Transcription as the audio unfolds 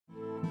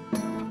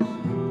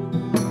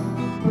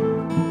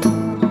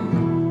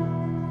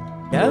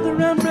gather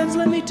round, friends,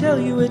 let me tell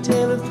you a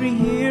tale of three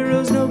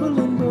heroes, noble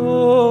and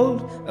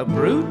bold. A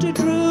brute, a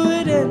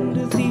druid, and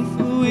a thief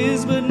who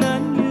is but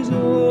 9 years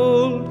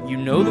old. You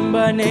know them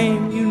by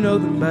name, you know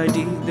them by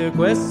deed, their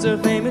quests are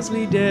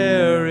famously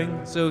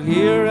daring. So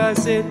here I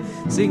sit,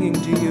 singing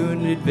to you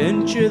an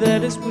adventure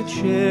that is worth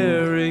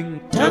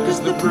sharing. Tuck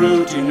is the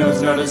brute, he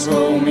knows not his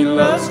home, he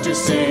loves to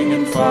sing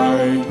and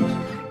fight.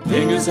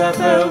 Thing is half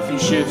elf, he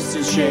shifts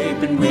his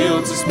shape and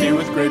wields a spear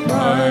with great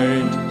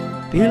might.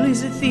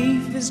 Billy's a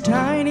thief, his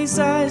tiny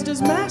size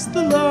does mask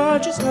the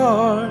largest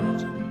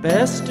heart.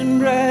 Best and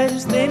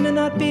brightest they may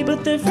not be,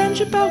 but their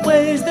friendship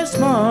outweighs their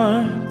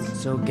smarts.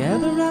 So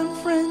gather round,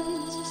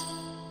 friends,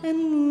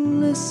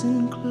 and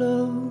listen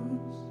close,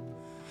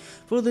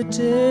 for the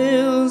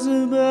tale's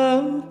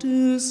about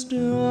to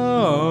start.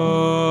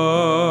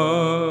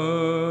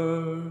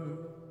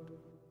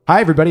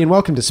 Hi, everybody, and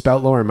welcome to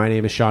Spout Lore. My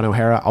name is Sean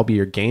O'Hara. I'll be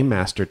your game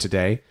master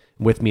today.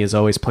 With me, as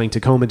always, playing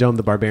Tacoma Dome,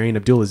 the Barbarian,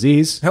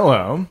 Abdulaziz.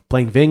 Hello.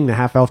 Playing Ving, the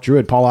half-elf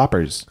druid, Paul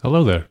Oppers.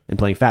 Hello there. And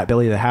playing Fat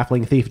Billy, the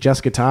halfling thief,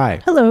 Jessica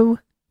Ty. Hello.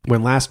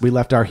 When last we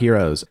left our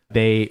heroes,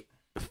 they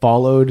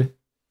followed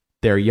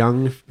their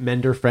young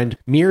mender friend,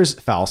 Mears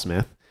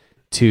Foulsmith,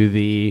 to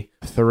the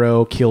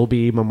Thoreau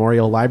Kilby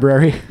Memorial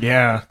Library.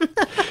 Yeah.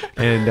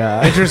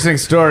 And interesting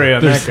story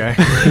on that guy.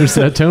 There's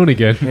that tone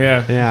again.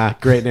 Yeah,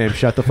 great name.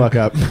 Shut the fuck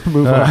up.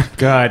 Move on.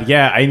 God,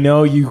 yeah, I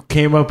know you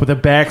came up with a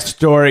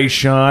backstory,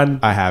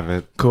 Sean. I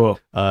haven't. Cool.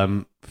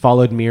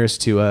 Followed Mears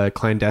to a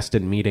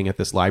clandestine meeting at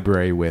this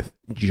library with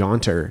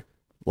Jaunter,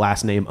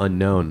 last name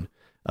unknown,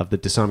 of the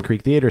Desom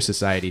Creek Theater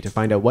Society to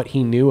find out what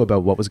he knew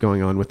about what was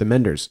going on with the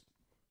Menders.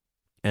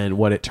 And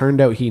what it turned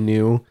out he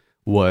knew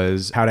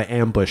was how to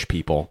ambush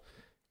people.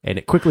 And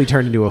it quickly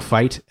turned into a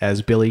fight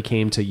as Billy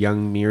came to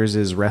young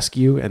Mears'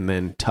 rescue, and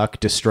then Tuck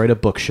destroyed a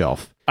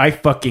bookshelf. I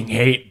fucking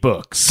hate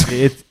books.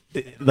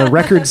 The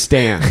record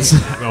stands.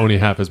 Only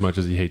half as much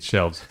as he hates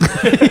shelves.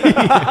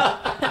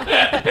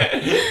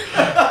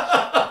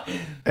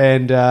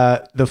 And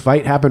the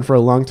fight happened for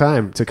a long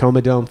time.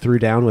 Tacoma Dome threw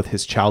down with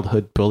his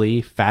childhood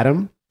bully,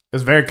 Fathom. It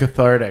was very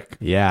cathartic.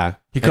 Yeah.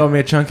 He called me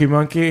a chunky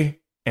monkey,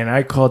 and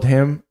I called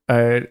him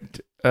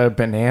a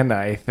banana,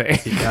 I think.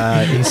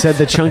 He said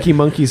the chunky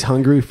monkey's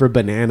hungry for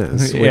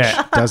bananas, which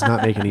does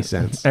not make any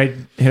sense. I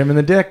hit him in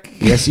the dick.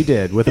 Yes, you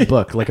did, with a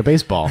book, like a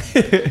baseball.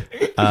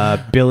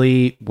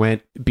 Billy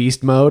went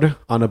beast mode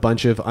on a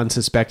bunch of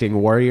unsuspecting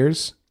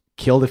warriors,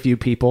 killed a few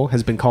people,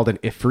 has been called an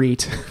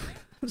Ifrit.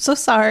 I'm so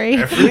sorry.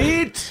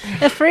 Ifrit!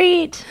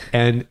 Ifrit.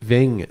 And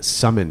Ving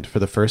summoned for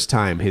the first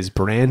time his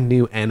brand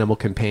new animal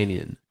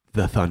companion,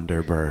 the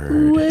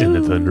Thunderbird. And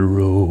the thunder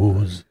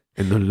rolls.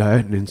 And the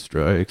lightning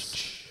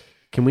strikes.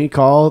 Can we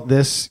call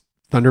this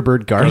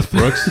Thunderbird Garth?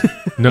 Brooks?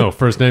 No,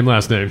 first name,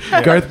 last name.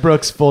 Garth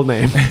Brooks' full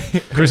name.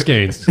 Chris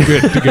Gaines.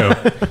 Good to go.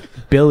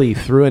 Billy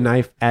threw a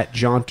knife at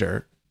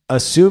Jaunter,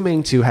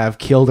 assuming to have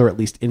killed or at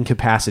least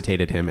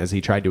incapacitated him as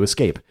he tried to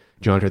escape.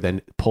 Jaunter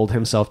then pulled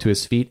himself to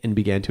his feet and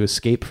began to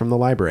escape from the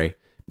library.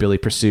 Billy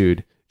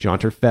pursued.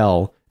 Jaunter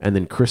fell, and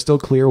then crystal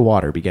clear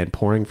water began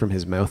pouring from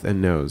his mouth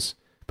and nose,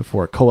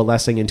 before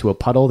coalescing into a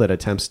puddle that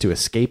attempts to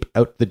escape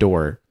out the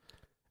door.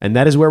 And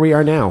that is where we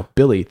are now.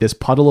 Billy, this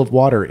puddle of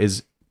water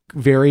is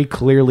very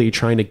clearly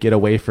trying to get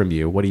away from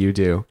you. What do you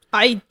do?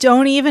 I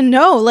don't even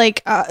know.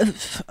 Like,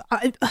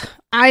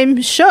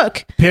 I'm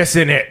shook. Piss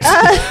in it.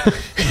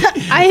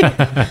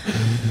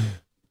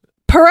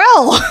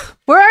 Perel,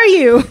 where are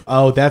you?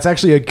 Oh, that's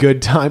actually a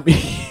good time.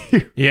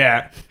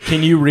 Yeah.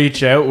 Can you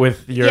reach out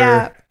with your...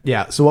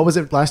 Yeah. So what was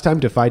it last time?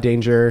 Defy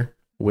danger,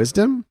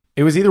 wisdom?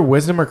 It was either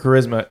wisdom or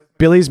charisma.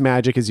 Billy's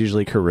magic is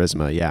usually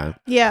charisma, yeah.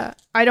 Yeah,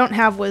 I don't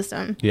have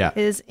wisdom. Yeah.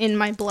 It is in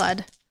my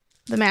blood.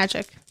 The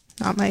magic,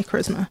 not my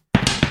charisma.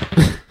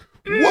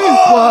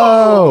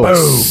 Whoa!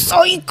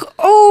 Psych!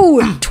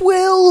 Oh,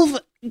 12!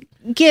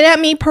 Get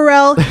at me,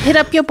 Perel. Hit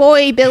up your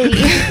boy, Billy.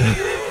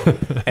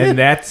 And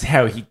that's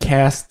how he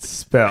casts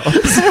spells.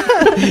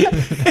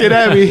 Get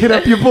at me, hit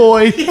up your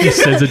boy. He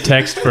sends a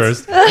text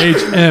first.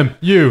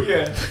 HMU.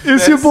 Yeah,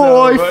 it's your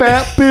boy,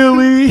 Fat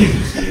Billy.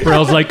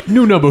 Brell's like,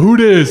 new number, who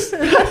this?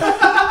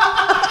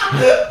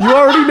 You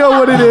already know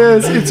what it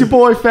is. It's your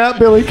boy, Fat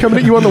Billy, coming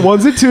at you on the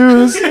ones and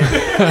twos.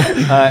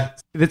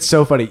 That's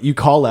so funny. You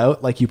call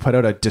out, like you put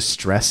out a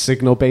distress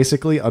signal,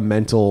 basically, a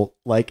mental,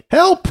 like,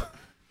 help,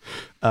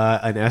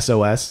 an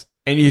SOS.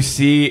 And you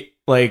see...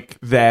 like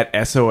that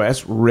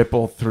SOS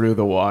ripple through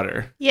the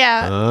water.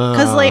 Yeah,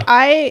 because like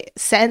I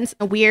sense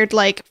a weird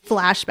like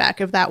flashback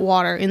of that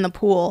water in the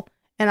pool,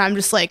 and I'm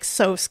just like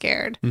so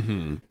scared.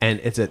 Mm-hmm. And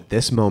it's at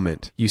this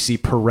moment you see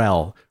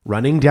Perel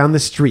running down the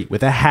street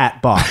with a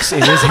hat box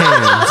in his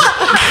hands.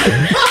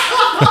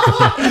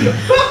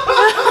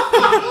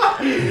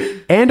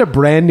 And a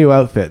brand new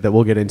outfit that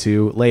we'll get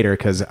into later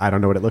because I don't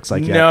know what it looks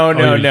like yet.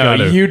 No.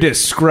 You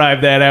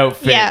describe that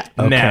outfit. Yeah.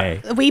 Okay.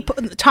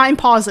 Time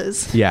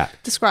pauses. Yeah.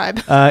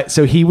 Describe.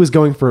 So he was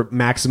going for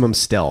maximum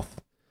stealth.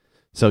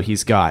 So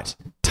he's got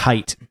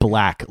tight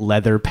black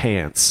leather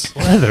pants.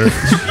 Leather?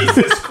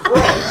 Jesus Christ.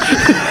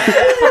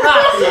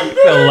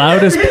 The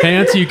loudest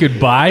pants you could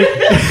buy.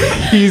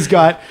 He's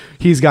got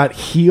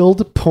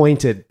heeled,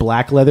 pointed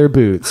black leather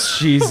boots.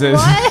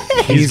 Jesus.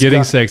 He's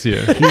getting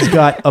sexier. He's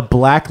got a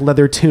black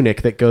leather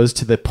tunic that goes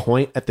to the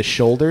point at the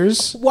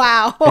shoulders.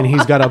 Wow. And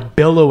he's got a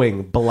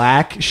billowing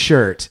black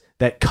shirt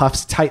that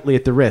cuffs tightly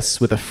at the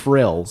wrists with a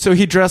frill. So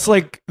he dressed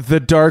like the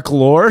Dark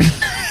Lord?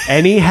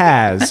 And he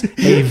has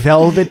a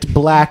velvet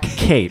black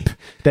cape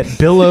that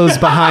billows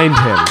behind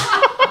him.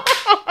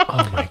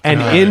 Oh my god.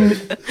 And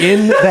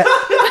in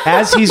that,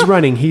 as he's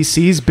running, he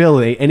sees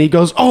Billy and he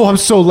goes, "Oh, I'm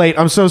so late.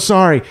 I'm so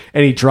sorry."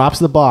 And he drops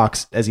the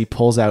box as he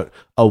pulls out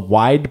a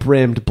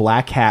wide-brimmed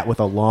black hat with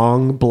a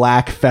long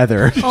black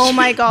feather Oh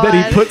my god. that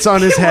he puts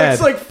on his head.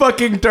 It's like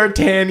fucking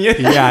D'Artagnan.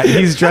 Yeah,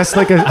 he's dressed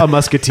like a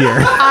musketeer.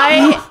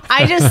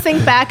 I just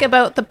think back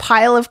about the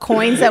pile of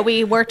coins that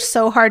we worked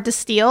so hard to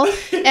steal,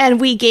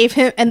 and we gave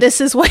him, and this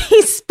is what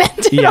he spent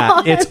it Yeah,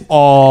 on. it's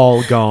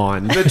all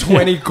gone. The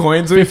 20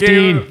 coins we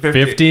 15. gave.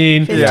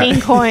 15.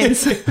 15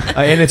 coins.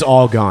 And it's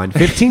all gone.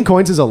 15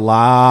 coins is a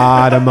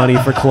lot of money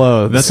for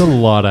clothes. That's a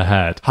lot of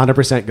hat.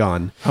 100%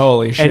 gone.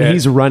 Holy shit. And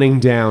he's running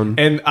down.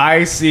 And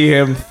I see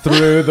him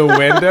through the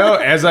window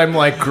as I'm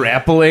like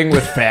grappling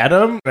with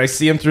Fathom. I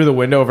see him through the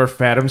window over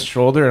Fathom's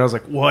shoulder, and I was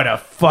like, what a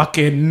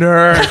fucking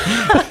nerd.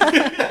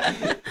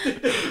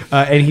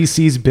 And he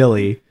sees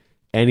Billy,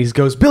 and he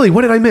goes, "Billy,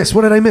 what did I miss?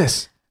 What did I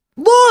miss?"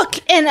 Look!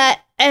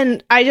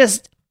 And I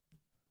just,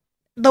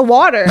 the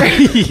water.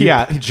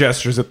 Yeah. He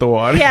gestures at the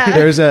water. Yeah.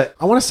 There's I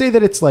want to say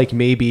that it's like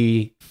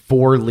maybe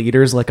 4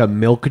 liters, like a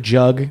milk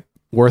jug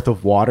worth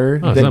of water.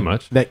 Oh, it's not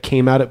much. That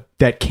came out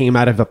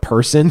of a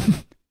person.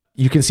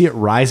 You can see it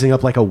rising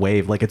up like a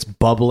wave, like it's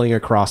bubbling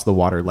across the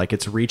water, like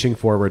it's reaching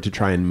forward to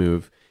try and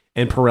move.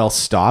 And Perel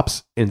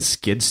stops and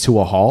skids to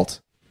a halt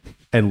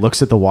and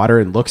looks at the water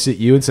and looks at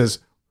you and says,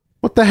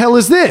 "What the hell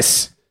is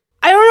this?"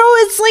 I don't know,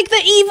 it's like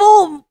the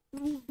evil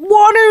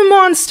water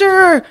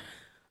monster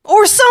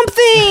or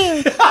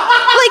something.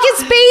 Like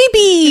it's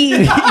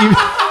baby.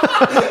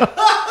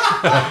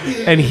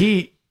 And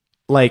he,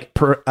 like,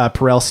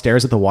 Perel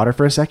stares at the water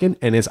for a second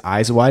and his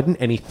eyes widen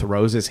and he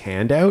throws his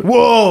hand out.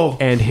 Whoa.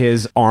 And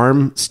his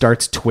arm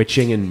starts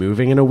twitching and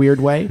moving in a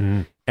weird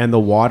way. And the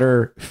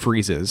water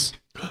freezes,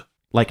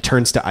 like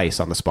turns to ice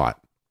on the spot.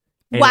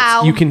 And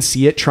Wow. you can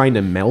see it trying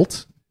to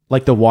melt.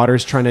 Like the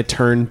water's trying to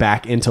turn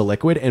back into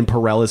liquid, and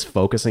Perel is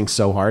focusing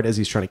so hard as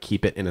he's trying to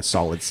keep it in a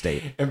solid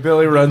state. And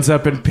Billy runs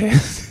up and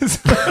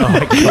pisses. Oh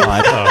my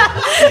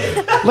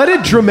God. Let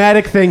a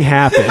dramatic thing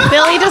happen.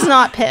 Billy does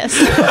not piss.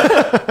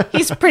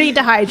 He's pretty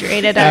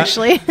dehydrated,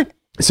 actually.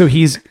 So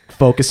he's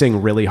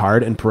focusing really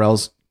hard, and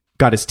Perel's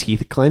got his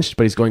teeth clenched,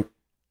 but he's going,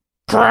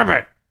 "Grab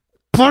it.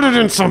 Put it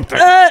in something."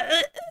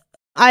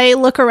 I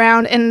look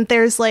around and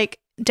there's like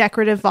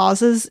decorative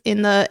vases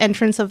in the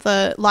entrance of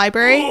the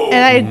library, and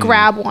I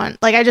grab one.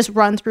 Like I just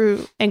run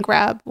through and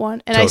grab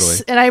one, and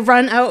Totally. I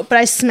run out, but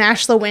I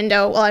smash the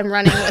window while I'm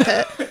running with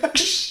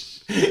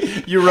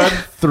it. You run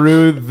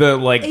through the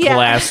like Yeah.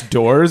 glass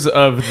doors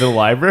of the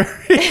library.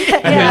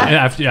 And then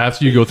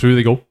after you go through,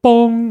 they go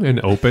bong and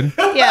open.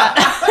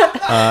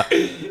 Yeah.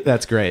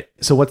 That's great.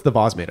 So what's the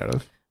vase made out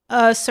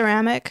of?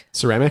 Ceramic.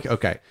 Ceramic?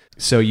 Okay.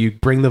 So you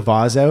bring the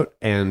vase out,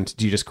 and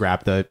do you just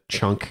grab the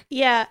chunk?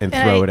 Yeah. And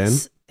throw I it in?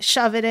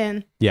 Shove it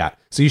in. Yeah.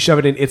 So you shove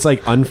it in. It's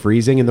like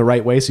unfreezing in the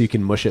right way so you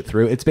can mush it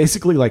through. It's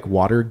basically like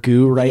water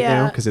goo right Yeah.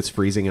 now because it's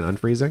freezing and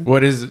unfreezing.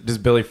 Does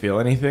Billy feel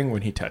anything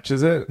when he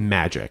touches it?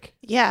 Magic.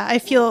 Yeah. I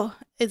feel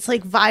it's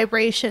like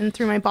vibration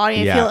through my body.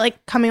 I Yeah. feel it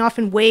like coming off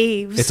in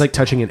waves. It's like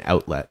touching an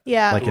outlet.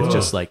 Yeah. Like it's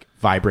just like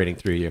vibrating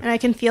through you. and I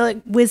can feel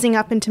it whizzing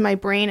up into my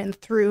brain and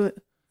through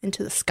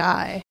into the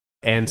sky.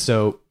 And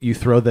so you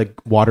throw the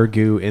water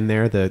goo in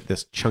there,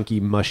 this chunky,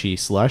 mushy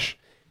slush,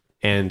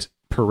 and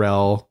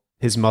Perel,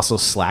 his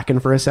muscles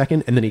slacken for a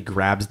second, and then he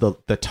grabs the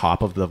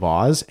top of the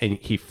vase and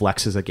he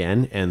flexes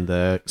again, and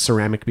the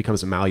ceramic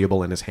becomes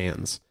malleable in his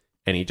hands,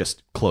 and he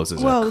just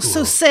closes Whoa, it.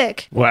 so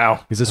sick.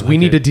 Wow. He says, we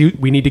need to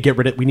get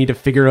rid of it. We need to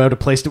figure out a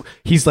place to.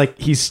 He's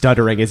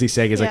stuttering as he's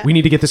saying, Yeah. we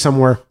need to get this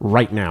somewhere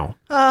right now.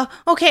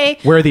 Okay.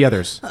 Where are the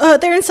others?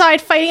 They're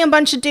inside fighting a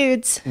bunch of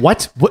dudes.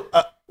 What?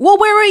 Well,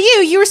 where were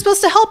you? You were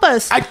supposed to help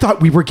us. I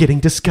thought we were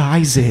getting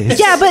disguises.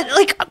 Yeah, but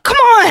like, come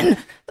on.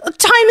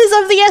 Time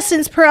is of the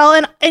essence,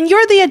 Perel, and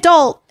you're the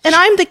adult, and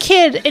I'm the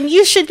kid, and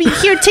you should be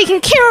here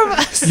taking care of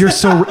us.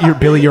 You're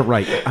Billy. You're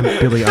right.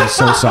 Billy. I'm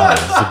so sorry.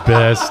 It's the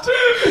best.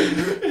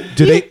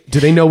 Do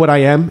they know what I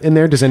am in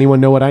there? Does anyone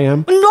know what I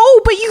am? No,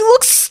 but you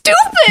look stupid.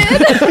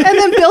 And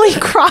then Billy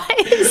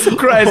cries.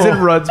 Cries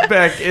and runs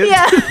back in.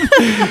 Yeah.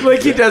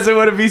 Like he doesn't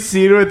want to be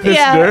seen with this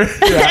Yeah.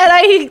 nerd. And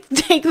I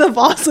take the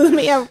vase with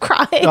me. I'm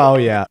crying. Oh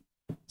yeah.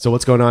 So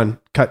what's going on?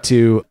 Cut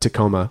to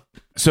Tacoma.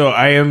 So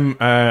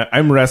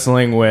I'm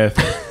wrestling with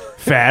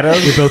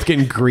Fathom. You're both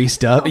getting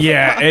greased up.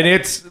 Yeah, and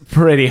it's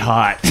pretty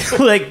hot.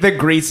 Like the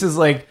grease is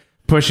like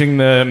pushing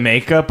the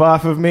makeup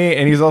off of me,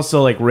 and he's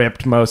also like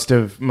ripped most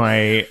of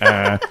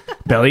my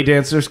belly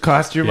dancer's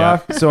costume Yeah.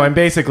 off. So I'm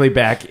basically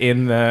back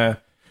in the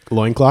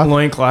Loincloth.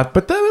 loincloth,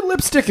 but the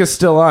lipstick is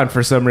still on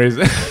for some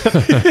reason.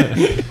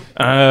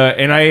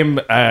 And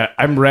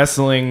I'm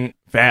wrestling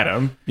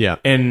Fathom. Yeah.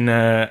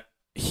 And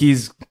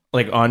he's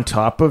like on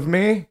top of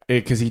me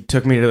because he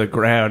took me to the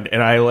ground,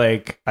 and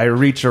I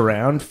reach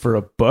around for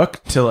a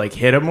book to like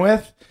hit him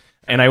with,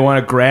 and I want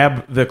to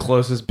grab the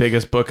closest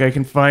biggest book I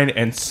can find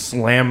and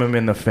slam him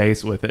in the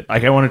face with it.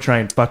 Like I want to try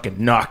and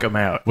fucking knock him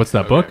out. What's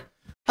that book?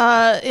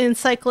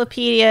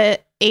 Encyclopedia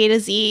A to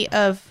Z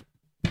of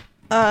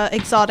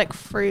exotic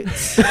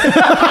fruits.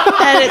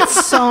 And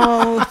it's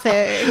so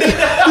thick.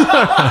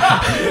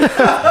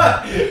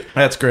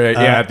 That's great.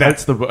 Yeah,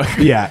 that's the book.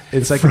 Yeah,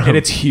 it's like, and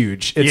it's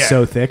huge. It's Yeah.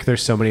 so thick.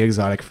 There's so many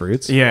exotic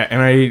fruits. Yeah,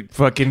 and I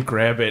fucking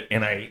grab it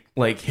and I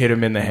like hit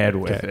him in the head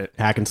with Okay. it.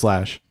 Hack and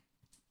slash.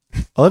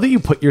 I love that you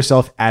put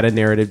yourself at a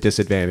narrative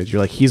disadvantage.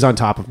 You're like, he's on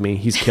top of me.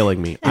 He's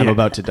killing me. I'm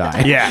about to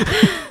die. Yeah.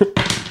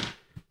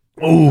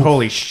 Oh,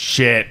 holy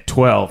shit.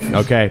 12.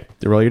 Okay,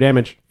 roll your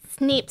damage.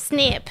 Sneep,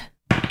 sneep.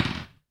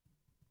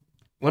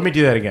 Let me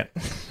do that again.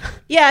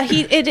 Yeah,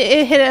 it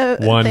hit a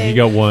One. thing. He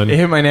got one. It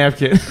hit my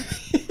napkin.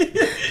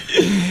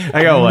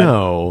 I got one.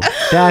 No,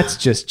 that's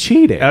just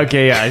cheating.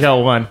 Okay, yeah, I got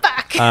one.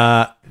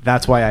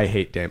 That's why I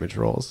hate damage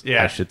rolls.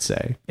 Yeah. I should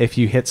say. If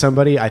you hit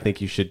somebody, I think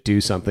you should do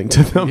something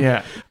to them.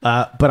 Yeah.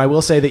 But I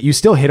will say that you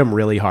still hit him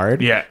really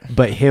hard. Yeah.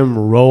 But him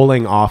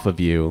rolling off of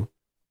you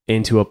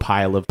into a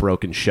pile of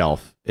broken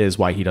shelf is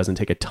why he doesn't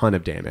take a ton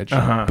of damage.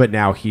 Uh-huh. But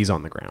now he's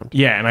on the ground.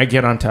 Yeah, and I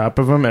get on top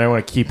of him and I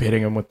want to keep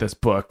hitting him with this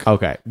book.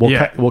 Okay.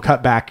 We'll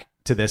cut back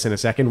to this in a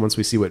second once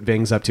we see what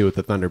Ving's up to with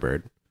the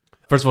Thunderbird.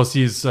 First of all,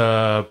 sees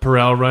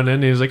Perel run in,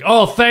 and he's like,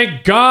 "Oh,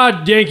 thank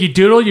God, Yankee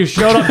Doodle, you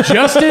showed up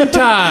just in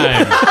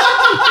time."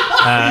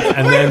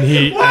 And then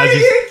he's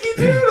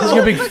got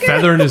a big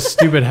feather in his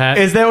stupid hat.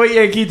 Is that what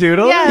Yankee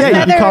Doodle? Yeah. Yeah, you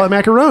Feather- can call it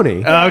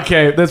macaroni.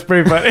 Okay, that's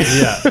pretty funny.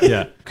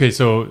 yeah. Okay,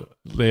 so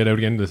lay it out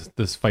again.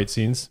 This fight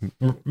scenes.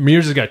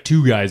 Mears has got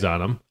two guys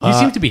on him. He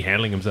seems to be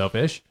handling himself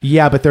ish.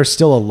 Yeah, but there's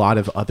still a lot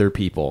of other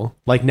people.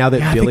 Like now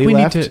that Billy we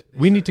left.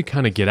 we need to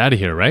kind of get out of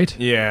here, right?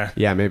 Yeah,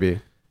 Yeah,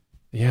 maybe.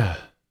 Yeah.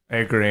 I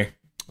agree.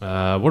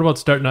 What about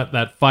starting up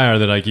that fire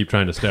that I keep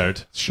trying to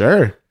start? Sure.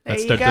 Let's There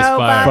you start this go,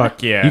 fire. bud.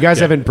 Fuck yeah. You guys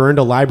haven't burned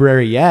a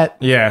library yet.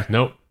 Yeah.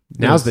 Nope.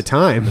 Now's the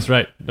time. That's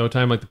right. No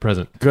time like the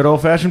present. Good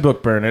old fashioned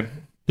book burning.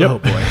 Oh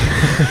boy.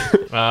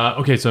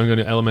 Okay, so I'm going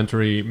to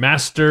elementary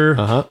master.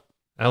 Uh-huh.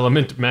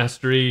 Element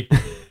mastery.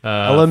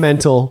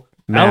 Elemental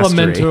mastery.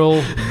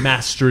 Elemental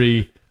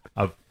mastery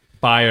of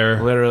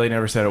fire. Literally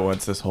never said it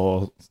once this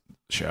whole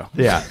show.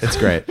 Yeah, it's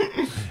great.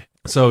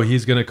 So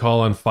he's going to call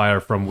on fire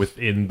from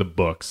within the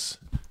books.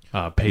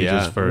 Pages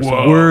Yeah. first.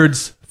 Whoa.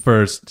 Words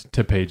first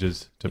to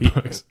pages to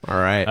books. All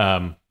right.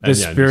 And The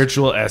yeah,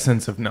 spiritual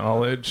essence of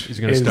knowledge. He's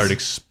going to start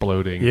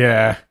exploding.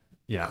 Yeah.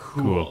 Yeah,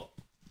 cool.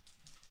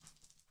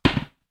 So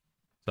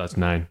that's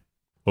 9.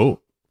 Oh,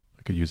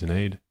 I could use an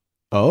aid.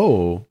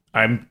 Oh.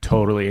 I'm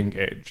totally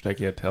engaged. I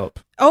can't help.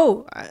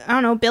 Oh, I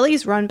don't know.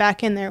 Billy's run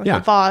back in there with Yeah.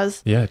 the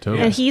vase. Yeah,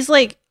 totally. And he's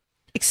like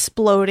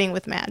exploding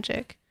with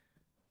magic.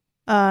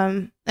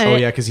 And Oh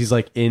yeah, because he's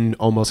like in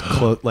almost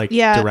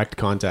Yeah. direct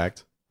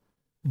contact.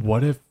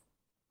 What if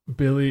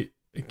Billy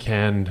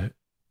can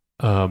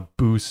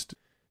boost?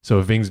 So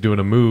if Ving's doing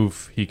a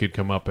move, he could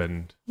come up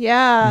and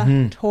Yeah,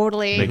 Mhm.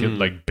 totally. make it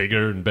like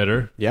bigger and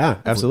better. Yeah,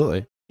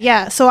 absolutely.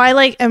 Yeah, so I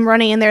like am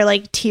running in there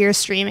like tears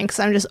streaming because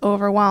I'm just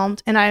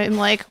overwhelmed, and I'm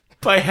like,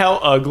 By how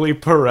ugly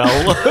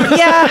Perel looks.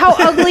 yeah, how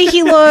ugly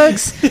he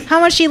looks, how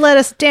much he let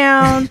us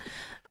down.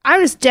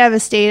 I'm just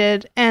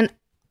devastated, and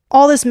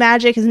all this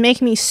magic is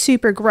making me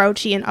super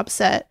grouchy and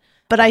upset.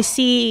 But I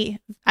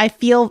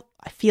feel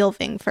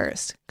Ving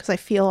first because I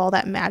feel all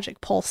that magic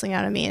pulsing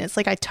out of me, and it's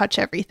like I touch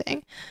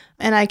everything,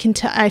 and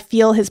I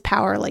feel his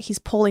power, like he's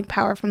pulling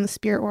power from the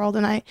spirit world.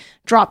 And I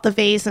drop the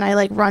vase and I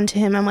like run to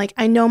him. I'm like,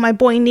 I know my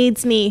boy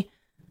needs me,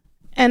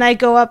 and I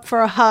go up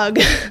for a hug.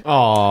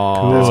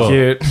 Oh, That's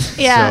cute.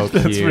 Yeah, So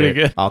cute. That's pretty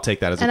good. I'll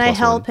take that as a and I plus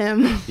help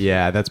one. him.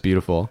 Yeah, that's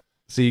beautiful.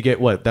 So you get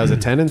what? That was a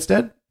 10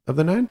 instead of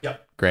the 9?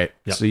 Yep. Great.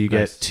 Yep, So you get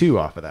nice. 2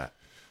 off of that.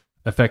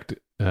 Effect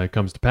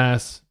comes to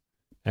pass,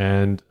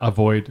 and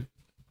avoid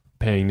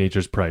paying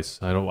nature's price.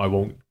 I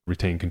won't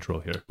retain control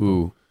here.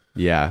 Ooh,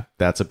 yeah,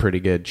 that's a pretty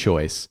good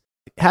choice.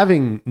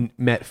 Having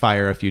met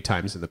Fire a few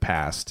times in the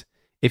past,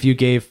 if you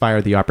gave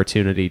Fire the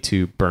opportunity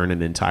to burn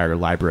an entire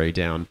library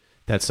down,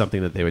 that's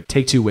something that they would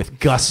take to with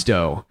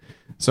gusto.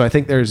 So I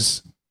think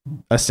there's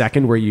a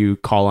second where you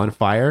call on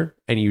Fire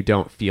and you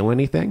don't feel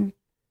anything,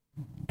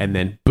 and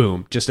then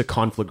boom, just a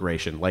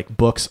conflagration. Like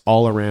books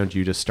all around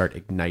you just start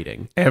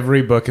igniting.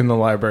 Every book in the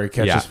library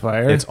catches Yeah,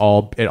 fire. it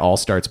all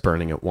starts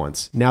burning at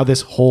once. Now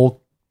this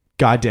whole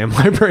goddamn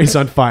library is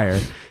on fire.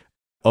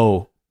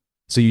 Oh,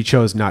 so you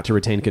chose not to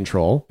retain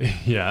control?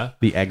 Yeah.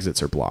 The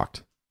exits are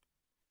blocked.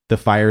 The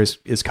fire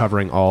is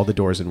covering all the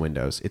doors and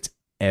windows. It's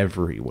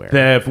everywhere.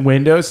 The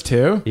windows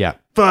too? Yeah.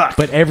 Fuck.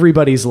 But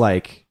everybody's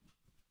like,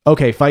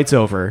 okay, fight's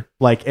over.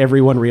 Like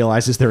everyone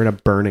realizes they're in a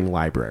burning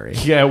library.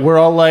 Yeah, we're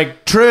all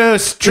like,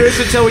 truce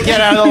until we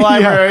get out of the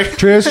library. Yeah.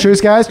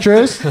 Truce, guys,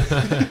 truce.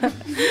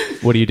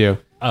 What do you do?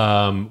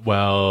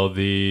 Well,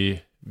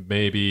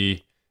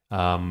 maybe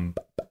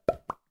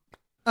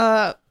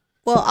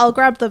Well, I'll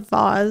grab the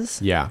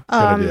vase. Yeah, good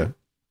idea.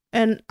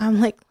 And I'm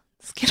like,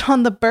 let's get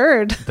on the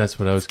bird. That's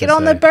what I was Get going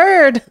on to say. the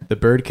bird. The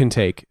bird can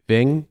take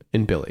Ving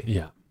and Billy.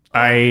 Yeah,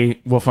 I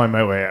will find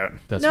my way out.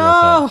 that's what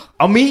I thought. No.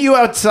 I'll meet you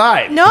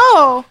outside.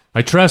 No.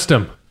 I trust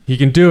him. He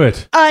can do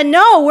it.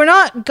 No, we're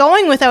not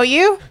going without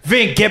you.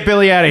 Vink, get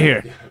Billy out of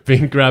here.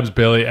 Ving grabs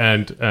Billy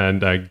and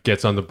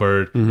gets on the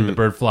bird. And the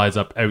bird flies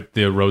up out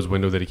the rose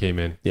window that he came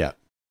in. Yeah.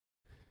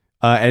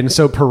 And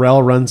so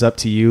Perel runs up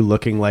to you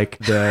looking like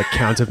the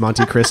Count of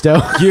Monte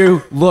Cristo.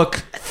 You look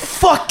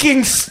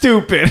fucking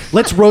stupid.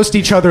 Let's roast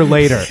each other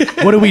later.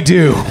 What do we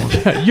do?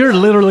 You're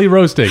literally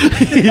roasting.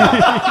 You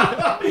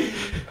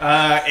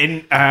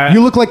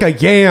look like a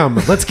yam.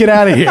 Let's get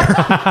out of here.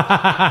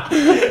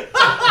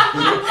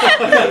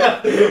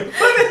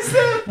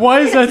 Why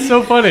is that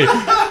so funny?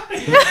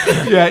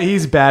 Yeah,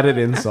 he's bad at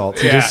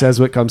insults. He Yeah. just says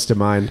what comes to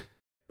mind.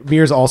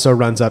 Mears also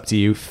runs up to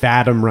you.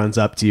 Fathom runs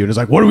up to you and is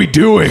like, what are we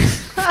doing?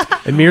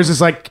 And Mears is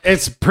like,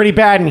 it's pretty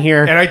bad in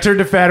here. And I turned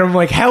to Fathom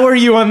like, how are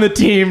you on the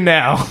team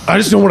now? I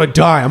just don't want to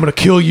die. I'm going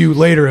to kill you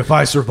later if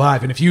I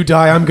survive. And if you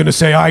die, I'm going to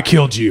say I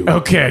killed you.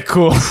 Okay,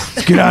 cool.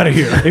 Let's get out of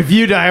here. If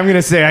you die, I'm going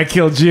to say I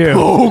killed you.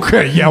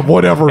 Okay, yeah,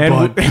 whatever,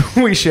 And bud.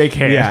 we shake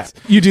hands. Yeah.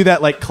 You do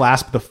that like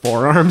clasp the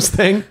forearms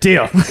thing.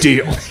 Deal.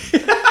 Deal.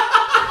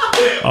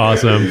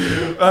 Awesome.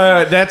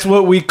 That's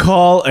what we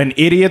call an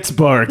idiot's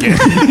bargain.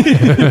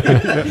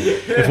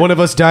 If one of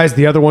us dies,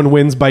 the other one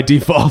wins by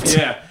default.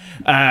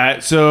 Yeah.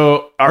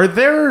 So are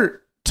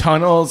there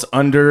tunnels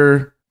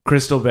under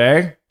Crystal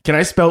Bay? Can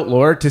I spout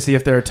lore to see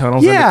if there are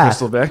tunnels under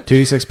Crystal Bay?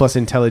 2d6 plus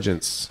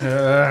intelligence.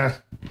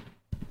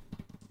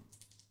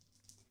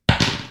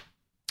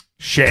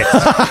 Shit.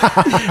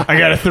 I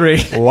got a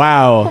 3.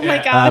 Wow. Oh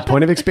my God.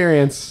 Point of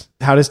experience.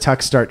 How does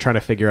Tuck start trying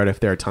to figure out if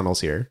there are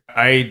tunnels here?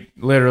 I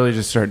literally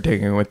just start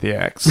digging with the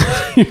axe.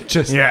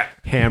 Just Yeah.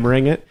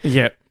 hammering it?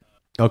 Yeah.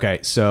 Okay,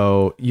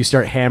 so you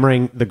start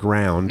hammering the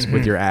ground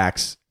with your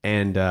axe,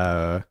 and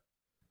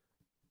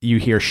you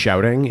hear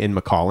shouting in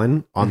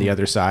McCollin on the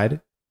other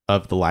side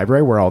of the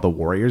library where all the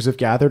warriors have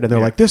gathered, and they're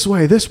like, this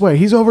way,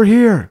 he's over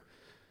here.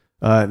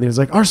 And he's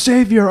like, our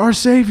savior, our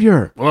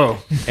savior. Whoa.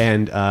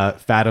 And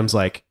Fathom's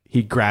like,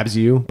 he grabs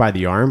you by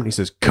the arm, and he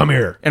says, come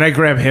here. And I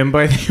grab him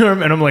by the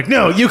arm and I'm like,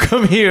 no, you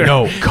come here.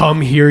 No,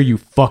 come here, you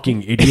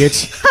fucking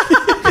idiots.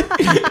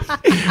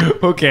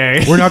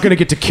 Okay. We're not going to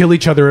get to kill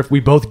each other if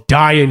we both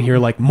die in here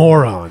like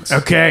morons.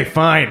 Okay,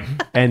 fine.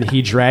 And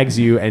he drags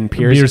you, and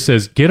Pierce Mears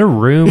says, get a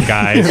room,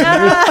 guys.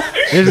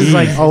 This is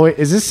like, oh, wait,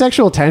 is this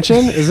sexual tension?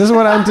 Is this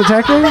what I'm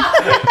detecting?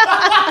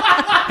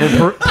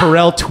 And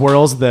Perel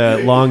twirls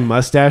the long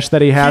mustache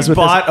that he has with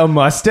Bought a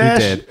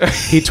mustache? He did.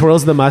 He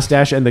twirls the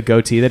mustache and the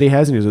goatee that he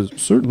has, and he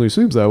says, certainly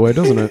seems that way,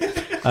 doesn't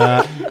it?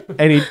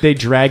 And they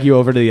drag you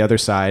over to the other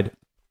side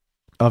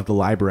of the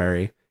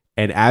library,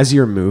 and as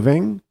you're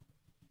moving,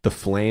 the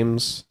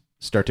flames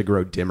start to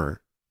grow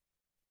dimmer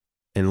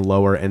and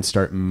lower and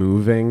start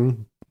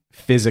moving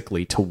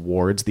physically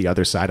towards the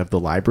other side of the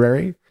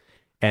library.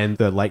 And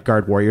the Light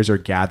Guard warriors are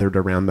gathered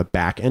around the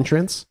back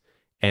entrance,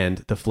 and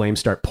the flames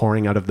start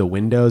pouring out of the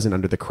windows and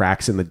under the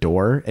cracks in the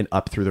door and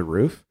up through the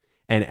roof.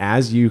 And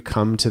as you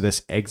come to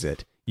this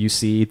exit, you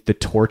see the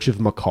Torch of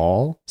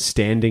McCall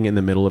standing in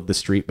the middle of the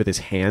street with his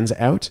hands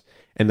out,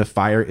 and the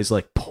fire is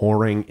like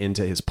pouring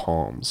into his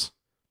palms.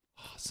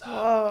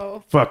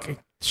 Whoa. Fucking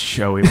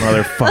showy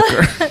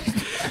motherfucker.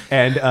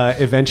 And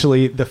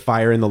eventually the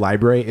fire in the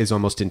library is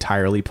almost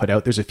entirely put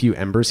out. There's a few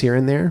embers here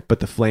and there, but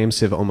the flames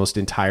have almost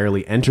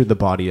entirely entered the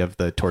body of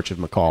the Torch of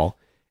McCall.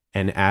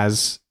 And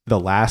as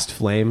the last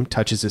flame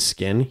touches his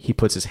skin, he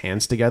puts his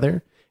hands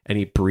together and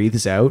he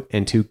breathes out,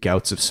 and 2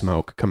 gouts of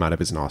smoke come out of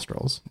his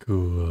nostrils.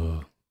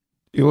 Cool.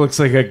 He looks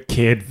like a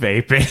kid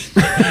vaping.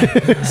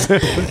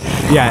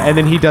 Yeah, and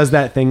then he does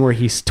that thing where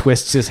he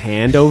twists his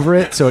hand over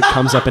it so it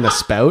comes up in a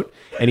spout,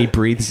 and he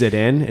breathes it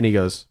in, and he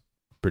goes,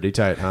 pretty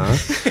tight, huh?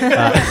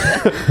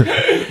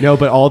 No,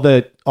 but all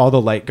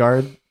the Light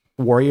Guard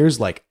warriors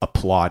like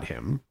applaud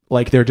him.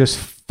 Like they're just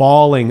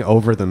falling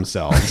over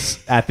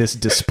themselves at this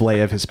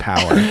display of his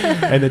power.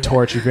 And the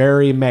Torch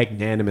very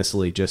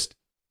magnanimously just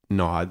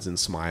nods and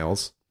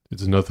smiles.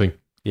 It's nothing.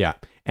 Yeah.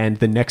 And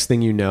the next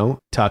thing you know,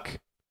 Tuck,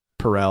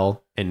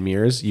 Perel, and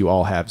Mears, you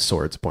all have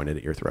swords pointed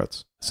at your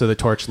throats. So the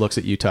Torch looks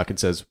at you, Tuck, and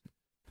says,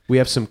 we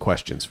have some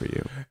questions for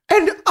you.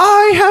 And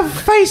I have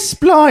face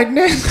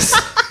blindness.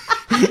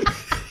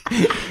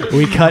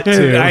 We cut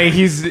to...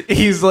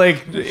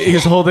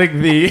 He's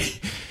holding the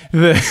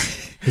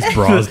His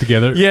bras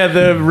together. yeah,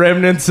 the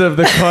remnants of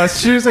the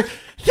costume. He's like,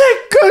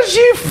 thank God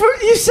you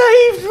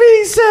saved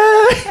me,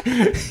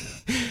 sir.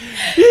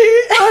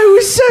 I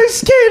was so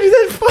scared of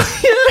that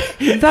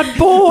fire. That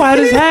boar had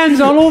his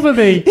hands all over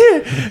me. Yeah,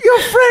 your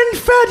friend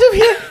Phantom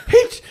here,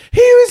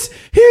 he was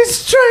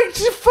trying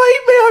to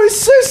fight me. I was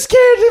so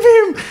scared of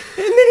him,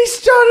 and then he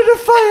started a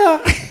fire.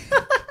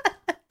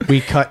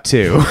 We cut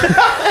to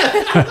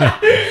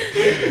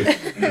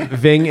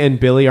Ving and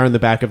Billy are in the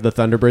back of the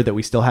Thunderbird that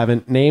we still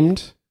haven't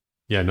named.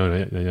 Yeah, no.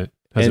 Hasn't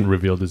And-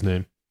 revealed his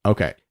name.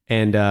 Okay.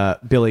 And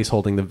Billy's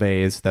holding the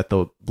vase that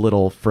the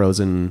little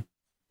frozen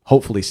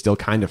hopefully still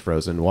kind of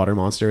frozen water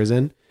monster is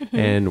in.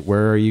 And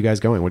where are you guys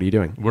going? What are you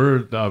doing?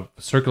 We're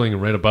circling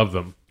right above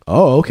them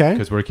Oh, okay.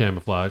 because we're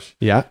camouflage.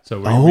 Yeah. So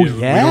we Oh, don't want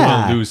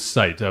yeah. to lose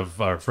sight of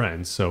our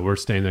friends. So we're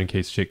staying there in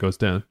case shit goes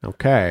down.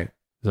 Okay.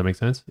 Does that make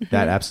sense?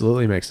 That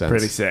absolutely makes sense.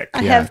 Pretty sick.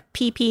 I Yeah. have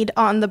pee-peed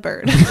on the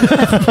bird.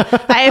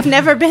 I have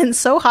never been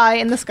so high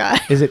in the sky.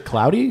 Is it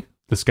cloudy?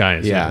 The sky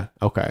is. Yeah.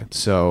 Okay.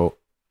 So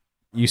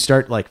you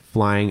start like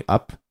flying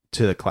up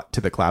to the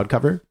cloud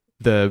cover.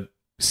 The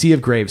Sea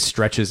of Graves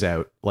stretches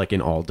out like in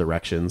all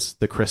directions.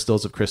 The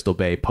crystals of Crystal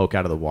Bay poke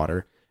out of the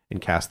water and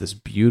cast this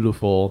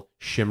beautiful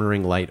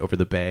shimmering light over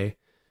the bay.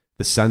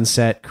 The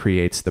sunset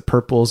creates the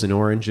purples and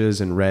oranges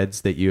and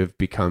reds that you have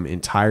become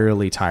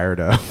entirely tired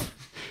of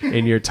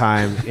in your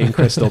time in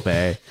Crystal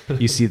Bay.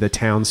 You see the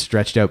town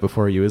stretched out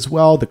before you as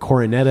well. The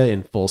Coronetta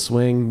in full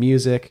swing,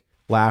 music,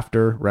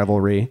 laughter,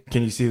 revelry.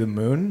 Can you see the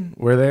moon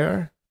where they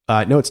are?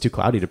 No, it's too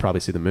cloudy to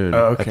probably see the moon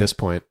Oh, okay. at this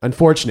point.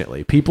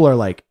 Unfortunately, people are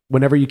like,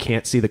 whenever you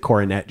can't see the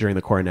coronet during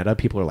the Coronetta,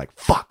 people are like,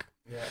 fuck.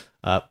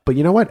 Yeah. But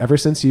you know what? Ever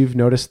since you've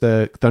noticed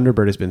the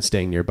Thunderbird has been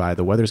staying nearby,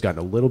 the weather's gotten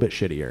a little bit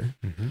shittier.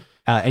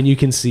 And you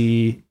can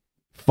see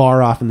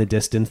far off in the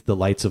distance the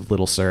lights of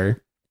Little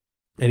Sur.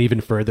 And even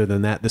further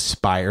than that, the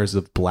spires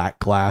of black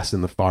glass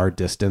in the far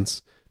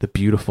distance, the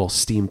beautiful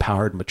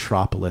steam-powered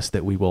metropolis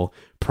that we will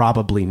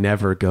probably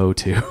never go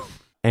to.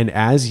 And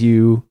as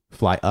you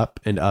fly up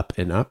and up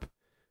and up,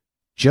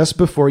 just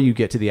before you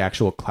get to the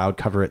actual cloud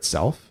cover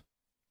itself,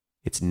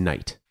 it's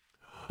night.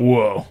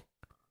 Whoa.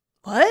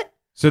 What?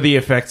 So the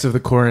effects of the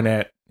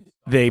coronet,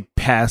 they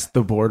passed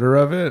the border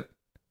of it?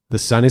 The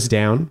sun is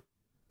down.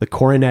 The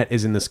coronet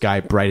is in the sky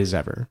bright as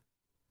ever.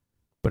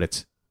 But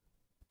it's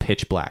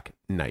pitch black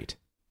night.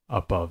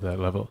 Above that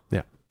level.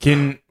 Yeah.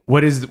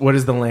 What does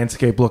the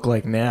landscape look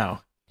like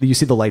now? You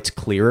see the lights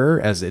clearer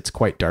as it's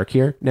quite dark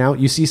here. Now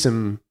you see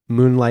some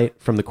moonlight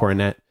from the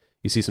coronet.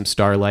 You see some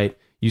starlight.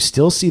 You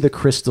still see the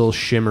crystals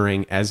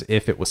shimmering as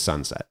if it was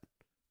sunset,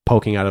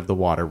 poking out of the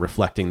water,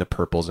 reflecting the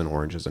purples and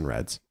oranges and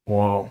reds.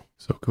 Whoa.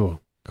 So cool.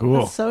 Cool.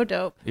 That's so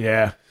dope.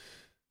 Yeah.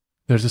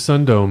 There's a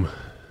sun dome.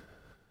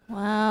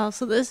 Wow.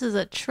 So this is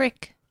a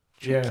tricky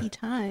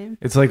time.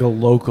 It's like a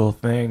local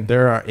thing.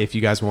 There are, if you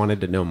guys wanted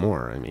to know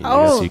more, I mean, I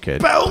Oh. guess you could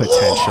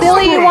potentially.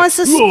 Billy wants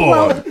to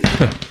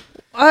explode.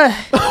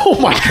 Oh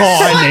my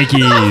god!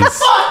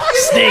 Snakies.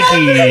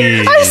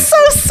 Snakies. I'm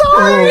so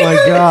sorry. Oh my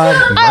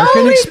god! Mark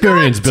only and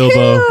experience, got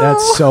Bilbo. two.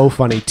 That's so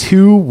funny.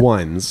 2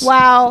 1s.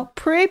 Wow.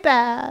 Pretty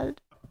bad.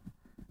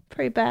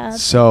 Pretty bad.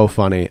 So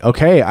funny.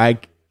 Okay,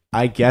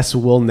 I guess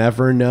we'll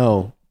never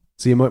know.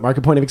 See, mark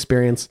a point of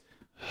experience.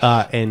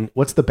 And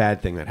what's the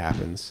bad thing that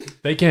happens?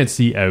 They can't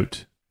see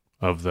out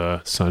of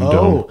the sun Oh,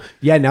 dome.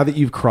 yeah. Now that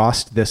you've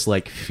crossed this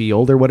like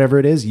field or whatever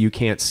it is, you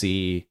can't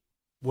see.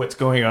 What's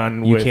going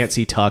on You with... can't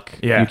see Tuck.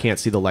 Yeah. You can't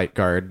see the light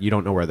guard. You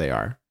don't know where they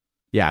are.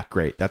 Yeah,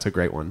 great. That's a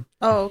great one.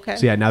 Oh, okay.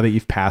 So yeah, now that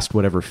you've passed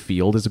whatever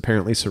field is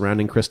apparently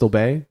surrounding Crystal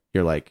Bay,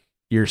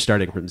 you're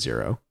starting from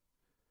 0.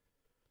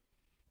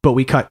 But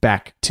we cut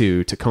back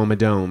to Tacoma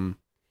Dome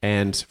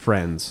and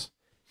friends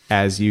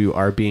as you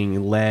are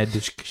being led.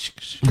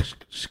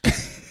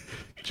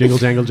 Jingle,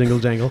 jangle, jingle,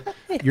 jangle.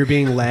 You're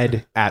being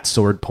led at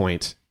sword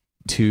point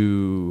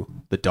to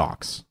the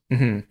docks.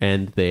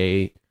 And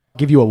they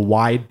give you a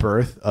wide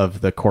berth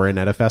of the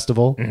Coronetta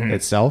Festival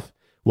itself,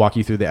 walk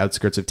you through the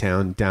outskirts of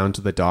town, down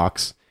to the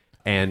docks,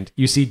 and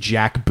you see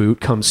Jack Boot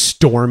come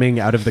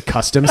storming out of the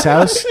customs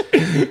house,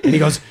 and he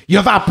goes,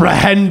 "You've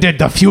apprehended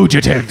the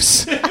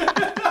fugitives.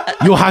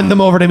 You hand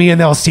them over to me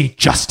and they'll see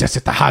justice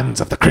at the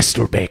hands of the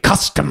Crystal Bay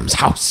Customs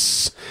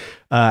House."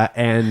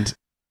 And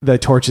the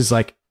Torch is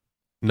like,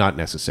 "Not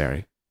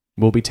necessary.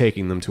 We'll be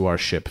taking them to our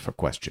ship for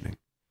questioning."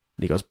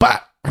 And he goes,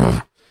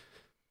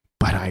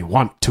 But I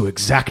want to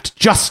exact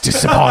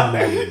justice upon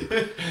them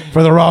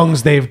for the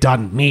wrongs they've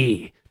done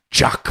me,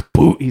 Jack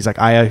Boot." He's like,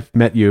 "I have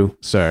met you,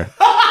 sir.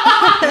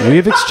 We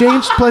have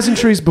exchanged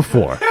pleasantries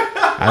before.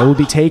 I will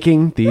be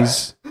taking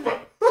these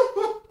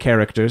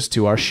characters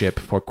to our ship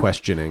for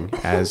questioning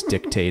as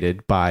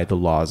dictated by the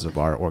laws of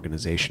our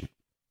organization."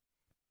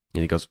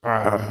 And he goes,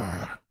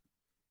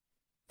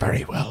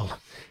 "Very well."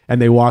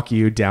 And they walk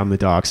you down the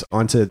docks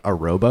onto a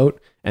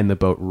rowboat, and the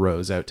boat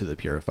rows out to the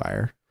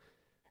Purifier.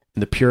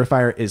 And the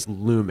Purifier is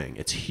looming.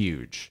 It's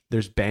huge.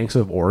 There's banks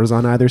of oars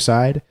on either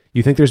side.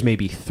 You think there's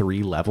maybe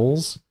 3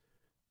 levels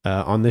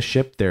on this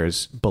ship.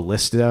 There's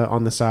ballista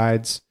on the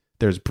sides.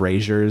 There's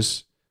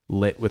braziers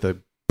lit with a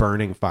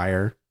burning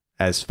fire,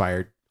 as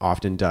fire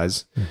often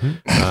does.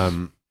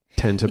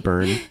 Tend to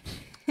burn.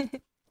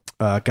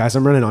 Guys,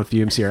 I'm running on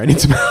fumes here. I need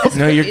some help.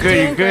 No, you're You're good.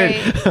 You're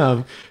doing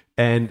good.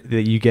 And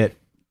you get...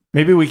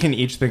 Maybe we can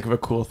each think of a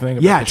cool thing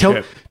about Yeah, the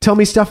ship. tell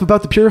me stuff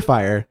about the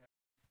Purifier.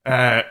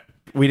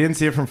 We didn't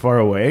see it from far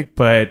away,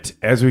 but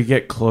as we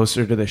get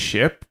closer to the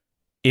ship,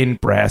 in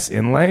brass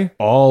inlay,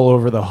 all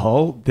over the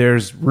hull,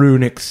 there's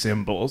runic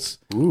symbols.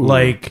 Ooh.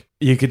 Like,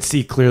 you could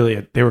see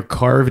clearly they were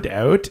carved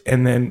out,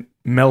 and then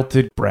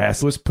melted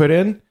brass was put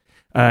in.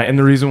 And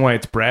the reason why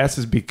it's brass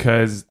is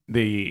because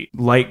the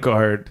light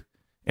guard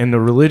And the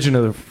religion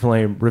of the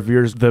flame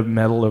reveres the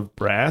metal of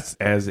brass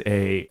as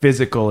a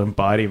physical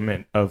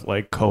embodiment of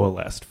like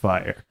coalesced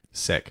fire.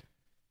 Sick.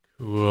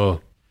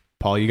 Cool.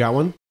 Paul, you got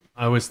one?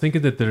 I was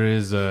thinking that there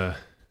is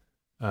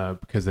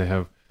because they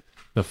have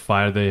the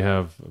fire, they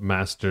have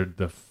mastered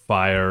the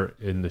fire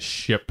in the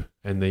ship,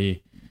 and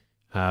they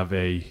have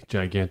a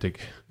gigantic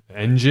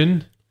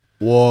engine.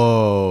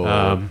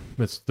 Whoa.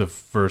 It's the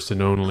first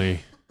and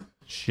only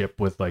ship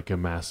with like a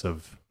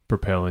massive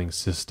propelling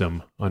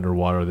system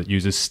underwater that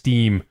uses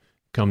steam,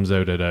 comes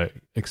out at a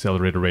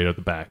accelerator rate at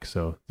the back,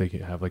 so they can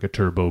have like a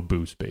turbo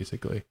boost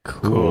basically.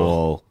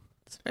 Cool.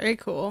 It's very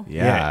cool.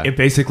 Yeah. It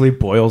basically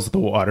boils the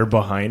water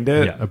behind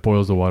it. Yeah, it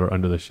boils the water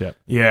under the ship.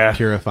 Yeah.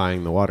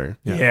 Purifying the water.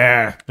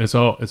 Yeah. It's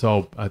all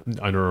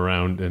under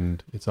around,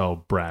 and it's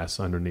all brass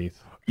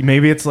underneath.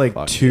 Maybe it's like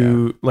Fuck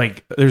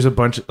like there's a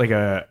bunch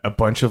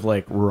of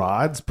like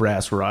rods,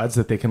 brass rods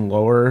that they can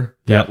lower.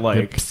 Yeah. That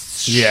like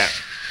yeah.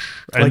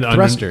 Like under-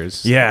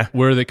 thrusters. Yeah.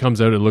 Where it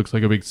comes out, it looks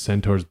like a big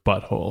centaur's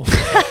butthole.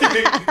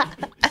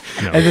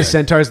 No, And the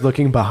centaur's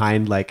looking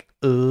behind like,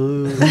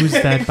 ooh, who's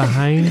that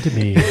behind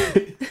me?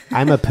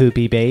 I'm a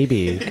poopy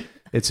baby.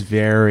 It's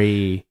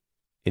very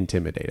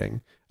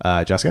intimidating.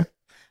 Jessica?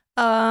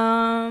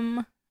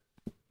 Oh,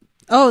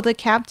 the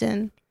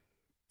captain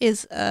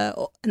is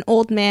an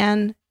old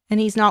man, and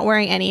he's not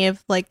wearing any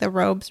of like the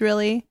robes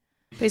really.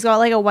 But he's got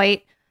like a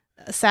white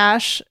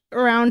sash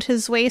around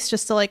his waist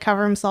just to like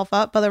cover himself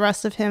up, but the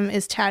rest of him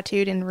is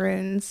tattooed in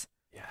runes.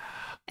 Yeah.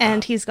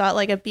 And he's got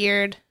like a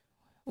beard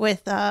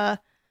with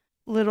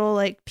little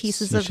like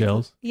pieces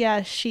Seashells?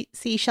 of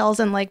seashells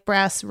and like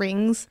brass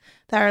rings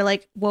that are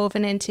like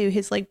woven into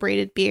his like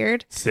braided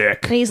beard. Sick.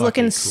 And he's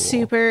looking cool.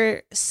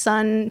 super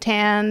sun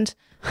tanned,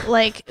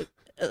 like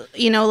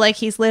like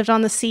he's lived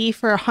on the sea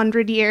for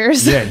 100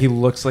 years. Yeah, he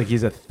looks like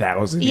he's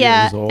 1,000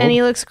 Yeah, years old. and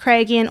he looks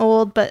craggy and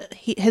old, but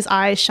his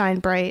eyes shine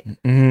bright.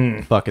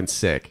 Fucking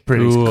sick.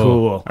 Pretty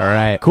cool. All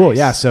right. Cool.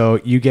 Yeah. So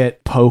you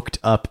get poked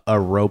up a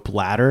rope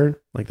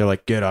ladder. Like they're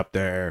like, get up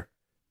there.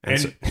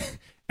 And And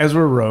as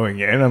we're rowing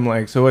in, I'm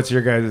like, so what's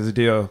your guys'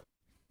 deal?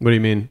 what do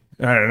you mean?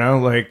 I don't know.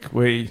 Like,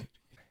 wait,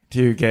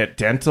 do you get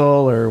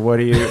dental or what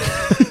do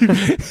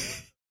you?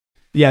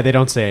 Yeah, they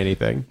don't say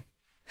anything.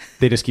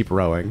 They just keep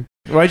rowing.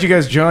 Why'd you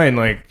guys join?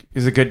 Like,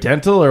 is it good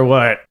dental or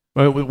what?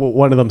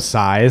 One of them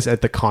sighs at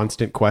the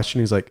constant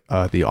question. He's like,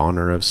 the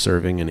honor of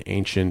serving an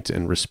ancient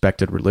and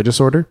respected religious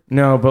order.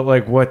 No, but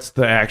like, what's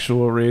the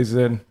actual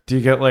reason? Do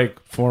you get like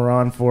 4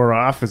 on, 4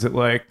 off? Is it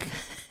like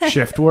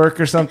shift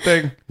work or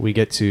something? We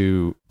get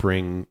to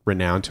bring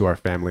renown to our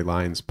family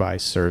lines by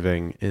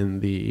serving in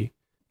the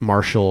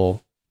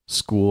martial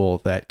school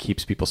that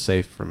keeps people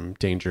safe from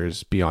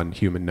dangers beyond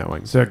human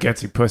knowing. So it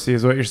gets you pussy,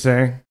 is what you're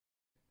saying?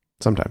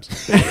 Sometimes.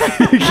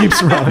 He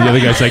keeps rowing. The other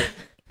guy's like,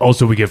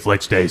 also we get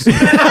flex days.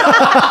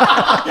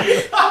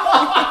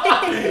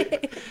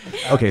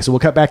 Okay, so we'll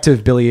cut back to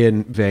Billy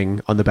and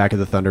Ving on the back of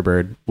the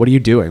Thunderbird. What are you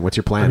doing? What's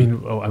your plan? I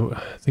mean,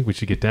 I think we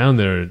should get down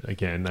there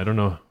again. I don't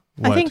know.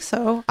 I think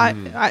so.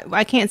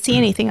 I can't see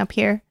anything up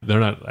here. They're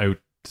not out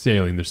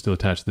sailing. They're still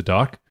attached to the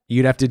dock.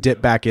 You'd have to dip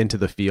back into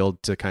the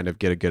field to kind of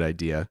get a good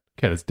idea.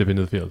 Okay, let's dip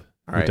into the field.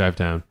 All We right. dive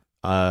down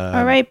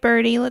All right,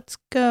 Birdie, let's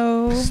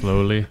go.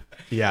 slowly.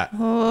 Yeah.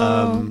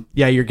 Oh.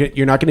 Yeah,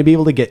 you're not going to be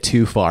able to get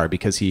too far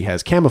because he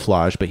has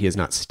camouflage, but he is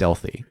not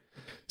stealthy.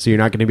 So you're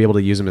not going to be able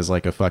to use him as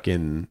like a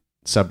fucking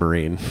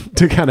submarine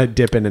to kind of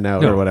dip in and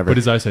out or whatever. But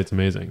his eyesight's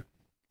amazing.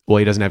 Well,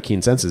 he doesn't have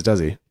keen senses, does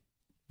he?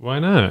 Why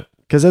not?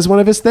 Because that's one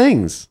of his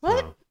things.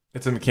 What? Oh.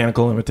 It's a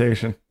mechanical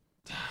limitation.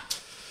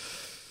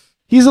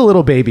 He's a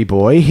little baby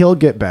boy. He'll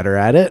get better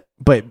at it.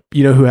 But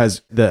you know who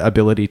has the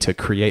ability to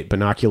create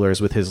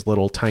binoculars with his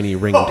little tiny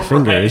ringed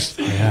fingers?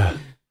 Yeah.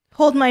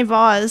 Hold my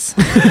vase.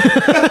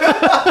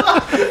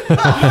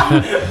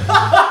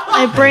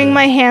 I bring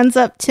my hands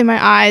up to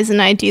my eyes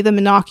and I do the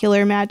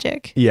monocular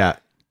magic. Yeah.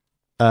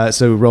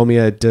 So roll me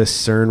a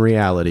discern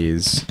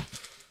realities.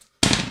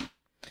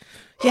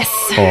 Yes.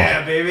 Oh.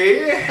 Yeah,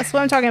 baby. That's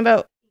what I'm talking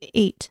about.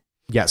 8.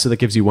 Yeah, so that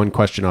gives you one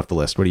question off the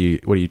list. What do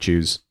you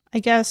choose? I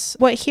guess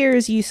what here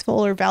is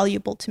useful or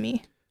valuable to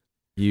me.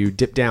 You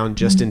dip down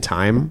just in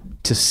time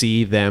to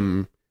see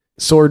them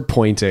sword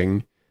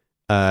pointing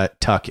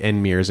Tuck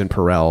and Mears and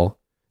Perel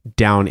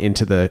down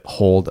into the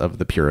hold of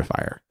the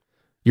purifier.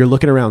 You're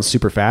looking around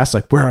super fast,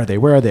 like, where are they?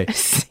 Where are they?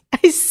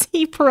 I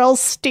see Perel's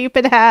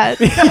stupid hat.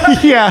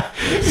 Yeah.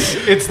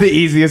 It's the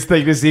easiest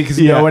thing to see because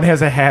Yeah. no one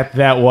has a hat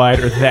that wide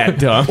or that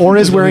dumb. Or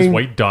is There's all these wearing...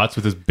 white dots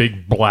with this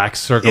big black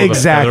circle.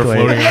 Exactly. Of a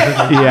feather floating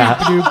around.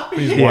 Yeah.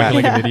 He's walking Yeah.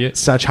 like an idiot.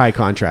 Such high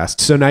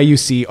contrast. So now you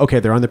see, okay,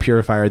 they're on the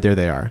purifier. There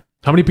they are.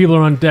 How many people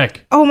are on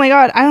deck? Oh my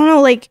god, I don't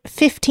know, like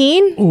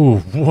 15?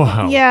 Ooh,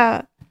 wow.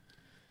 Yeah.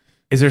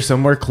 Is there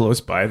somewhere close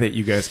by that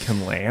you guys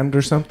can land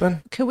or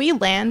something? Could we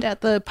land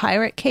at the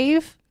pirate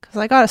cave? Because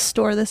I gotta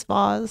store this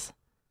vase.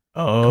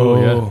 Oh,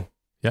 Cool,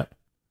 yeah.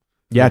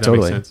 Yeah, That makes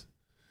totally. sense.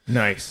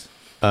 nice.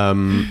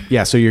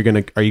 Yeah, so are you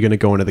gonna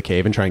go into the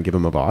cave and try and give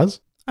them a vase?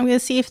 I'm gonna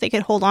see if they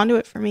could hold on to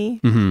it for me.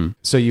 Mm-hmm.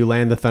 So you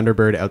land the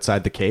Thunderbird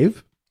outside the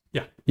cave?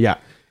 Yeah. Yeah.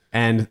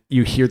 And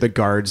you hear the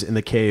guards in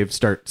the cave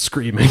start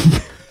screaming.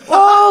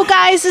 no,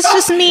 guys, it's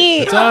just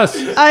me. It's us.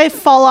 I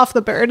fall off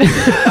the bird.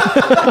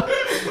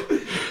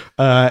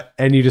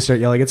 And you just start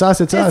yelling, it's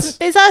us, it's us.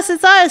 It's us.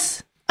 It's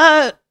us.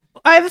 I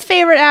have a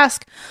favor to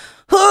ask.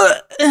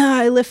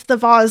 I lift the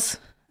vase,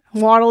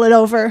 waddle it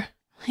over.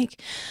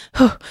 Like,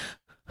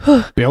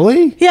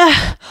 Billy?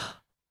 yeah.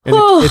 And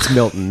it's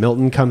Milton.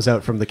 Milton comes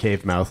out from the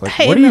cave mouth like,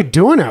 Hey, what are you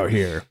doing out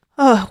here?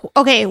 Oh,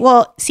 okay.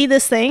 Well, see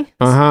this thing?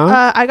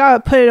 Uh-huh. I gotta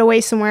put it away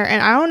somewhere,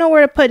 and I don't know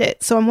where to put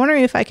it. So I'm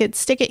wondering if I could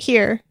stick it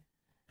here.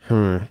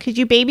 Could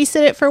you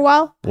babysit it for a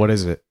while? What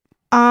is it?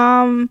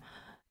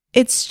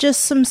 It's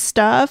just some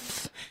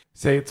stuff.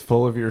 Say it's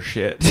full of your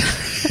shit.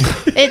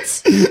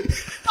 It's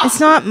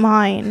not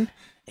mine.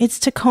 It's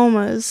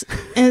Tacoma's,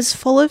 and it's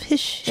full of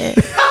his shit.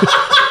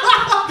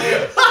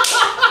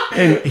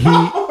 And he...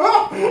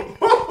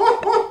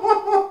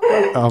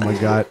 Oh my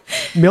God.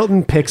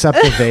 Milton picks up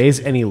the vase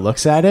and he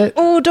looks at it.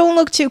 Oh, don't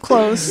look too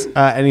close.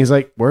 And he's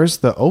like, where's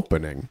the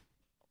opening?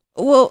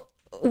 Well,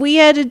 we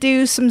had to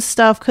do some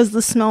stuff because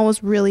the smell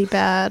was really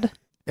bad.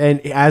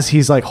 And as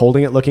he's like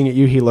holding it, looking at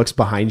you, he looks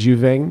behind you,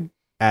 Ving,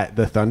 at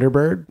the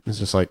Thunderbird. It's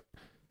just like...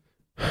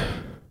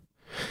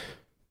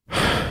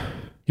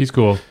 He's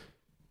cool.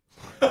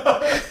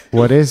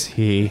 What is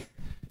he?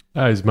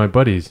 He's my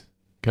buddies.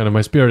 Kind of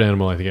my spirit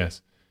animal, I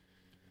guess.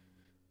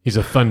 He's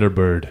a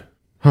thunderbird.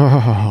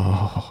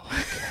 Oh,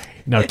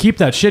 Now keep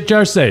that shit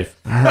jar safe.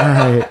 all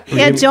right.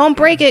 Yeah, don't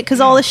break it because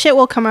all the shit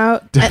will come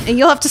out and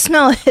you'll have to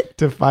smell it.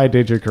 Defy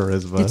danger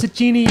charisma. It's a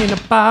genie in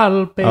a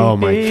bottle, baby. Oh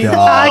my God.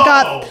 I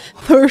got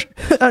third.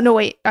 Oh, no,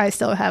 wait. I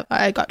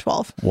got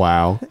 12.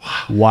 Wow.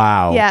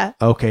 Wow. Yeah.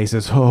 Okay, he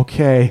says,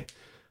 okay.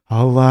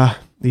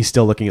 He's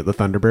still looking at the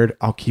Thunderbird.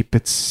 I'll keep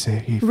it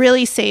safe.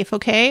 Really safe,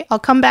 okay? I'll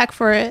come back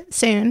for it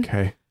soon.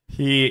 Okay.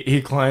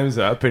 He climbs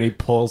up and he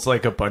pulls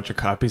like a bunch of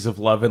copies of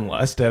Love and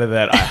Lust out of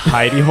that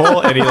hidey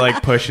hole and he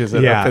like pushes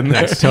it up in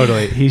there. Yes,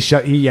 totally.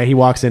 He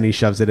walks in, he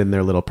shoves it in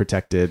their little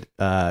protected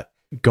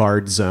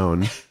guard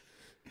zone.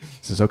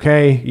 Says,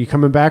 okay, you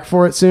coming back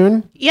for it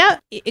soon? Yeah,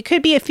 it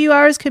could be a few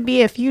hours, could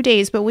be a few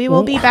days, but we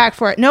will be back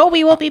for it. No,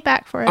 we will be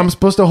back for it. I'm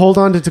supposed to hold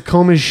on to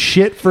Tacoma's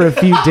shit for a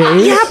few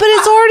days? Yeah, but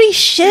it's already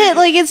shit.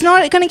 Like, it's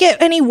not going to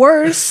get any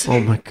worse. Oh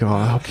my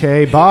God.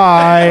 Okay,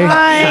 bye.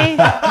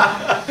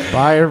 Bye.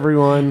 Bye,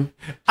 everyone.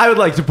 I would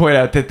like to point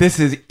out that this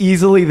is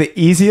easily the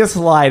easiest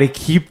lie to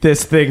keep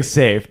this thing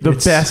safe. The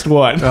best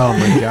one. Oh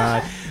my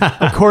God.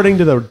 According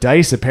to the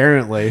dice,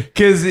 apparently.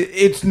 Because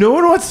it's no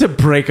one wants to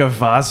break a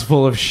vase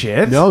full of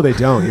shit. No, they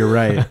don't. You're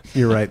right.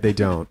 You're right. They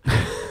don't.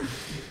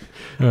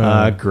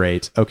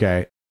 Great.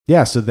 Okay.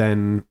 Yeah. So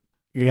then,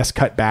 I guess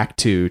cut back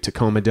to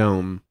Tacoma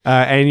Dome,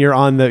 and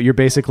you're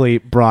basically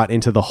brought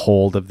into the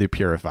hold of the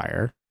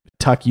purifier.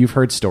 Tuck, you've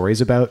heard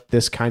stories about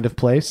this kind of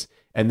place,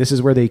 and this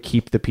is where they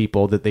keep the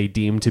people that they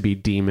deem to be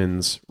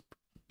demons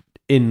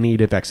in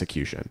need of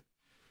execution.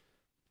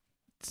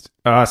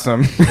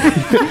 Awesome.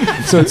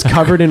 So it's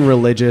covered in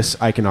religious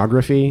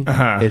iconography.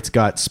 Uh-huh. It's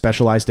got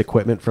specialized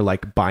equipment for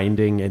like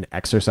binding and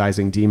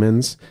exorcising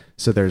demons.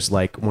 So there's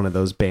like one of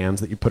those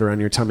bands that you put around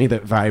your tummy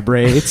that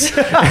vibrates.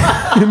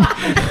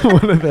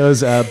 One of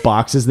those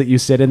boxes that you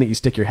sit in that you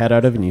stick your head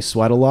out of and you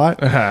sweat a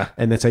lot. Uh-huh.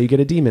 And that's how you get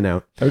a demon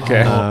out.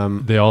 Okay.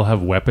 They all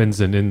have weapons,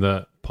 and in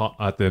the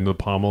at the end of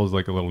the pommel is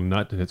like a little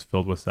nut, and it's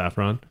filled with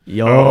saffron.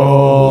 Yes.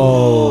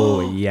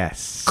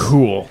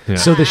 Cool. Yeah.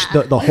 So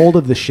the hold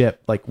of the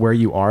ship, like where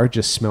you are,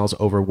 just smells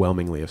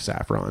overwhelmingly of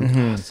saffron.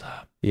 Mm-hmm.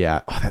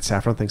 Yeah. Oh, that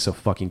saffron thing's so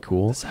fucking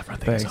cool. The saffron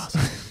thing is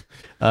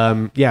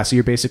awesome. Yeah, so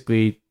you're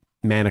basically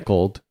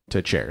manacled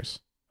to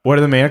chairs. What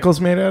are the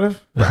manacles made out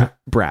of?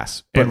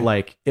 Brass. But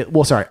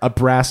a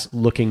brass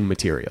looking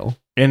material.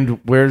 And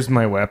where's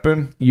my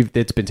weapon?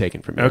 It's been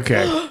taken from you.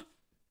 Okay.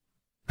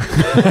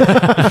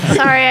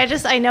 Sorry,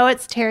 I know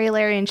it's Terry,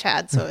 Larry, and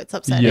Chad, so it's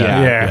upsetting.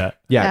 Yeah. Yeah,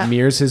 Yeah.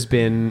 Mears has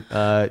been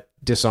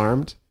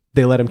disarmed.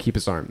 They let him keep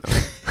his arm though.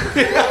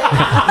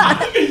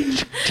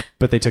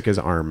 But they took his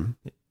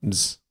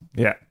arms.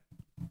 Yeah.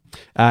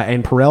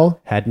 And Perel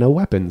had no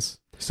weapons.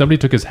 Somebody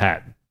took his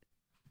hat.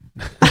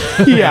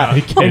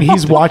 Yeah. And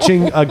he's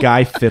watching a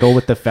guy fiddle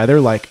with the feather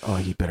like, oh,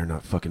 you better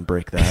not fucking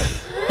break that.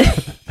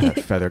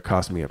 That feather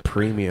cost me a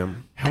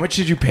premium. How much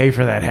did you pay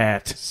for that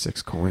hat?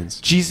 6 coins.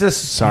 Jesus.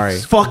 Sorry.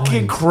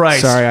 Fucking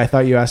Christ. Sorry, I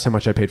thought you asked how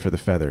much I paid for the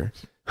feather.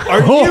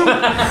 Are you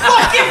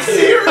fucking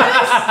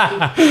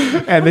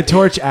serious? And the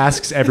torch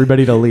asks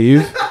everybody to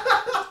leave.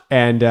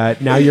 And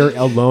now you're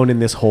alone in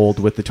this hold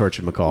with the torch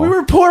and McCall. We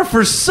were poor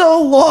for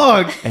so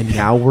long. And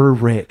now we're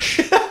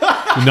rich.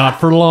 Not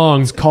for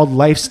long. It's called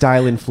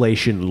lifestyle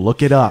inflation.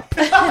 Look it up.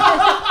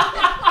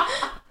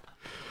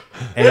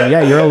 And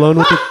yeah, you're alone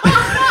with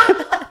the...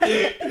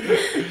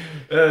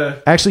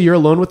 Actually, you're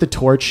alone with the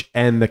torch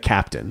and the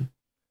captain.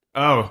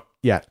 Oh.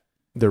 Yeah,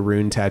 the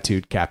rune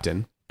tattooed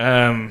captain.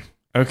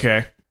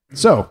 Okay.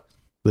 So,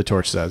 the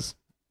torch says.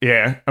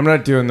 Yeah. I'm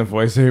not doing the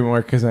voice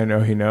anymore because I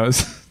know he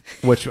knows.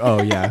 Which,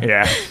 oh yeah.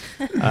 Yeah.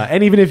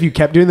 And even if you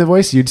kept doing the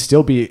voice, you'd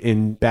still be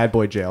in bad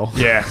boy jail.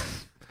 Yeah.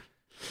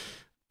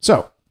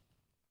 So,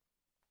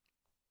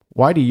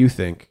 why do you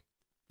think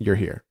you're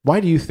here?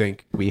 Why do you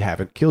think we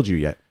haven't killed you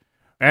yet?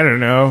 I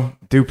don't know,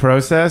 due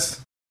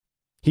process.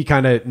 He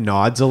kind of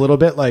nods a little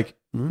bit like,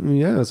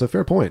 yeah, that's a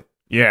fair point.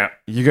 Yeah,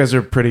 you guys are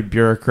a pretty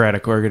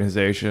bureaucratic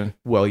organization.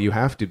 Well, you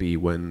have to be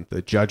when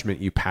the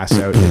judgment you pass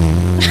out.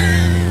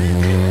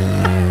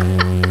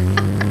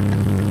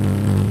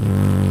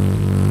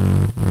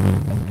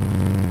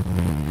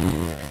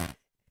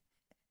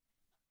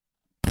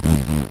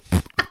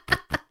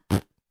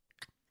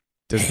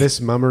 Does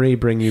this mummery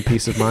bring you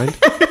peace of mind?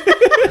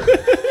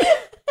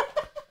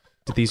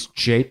 Do these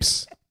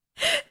japes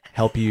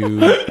help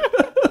you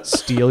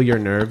steel your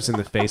nerves in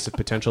the face of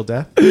potential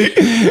death?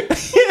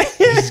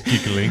 He's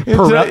giggling.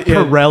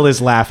 Perel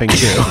is laughing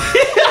too.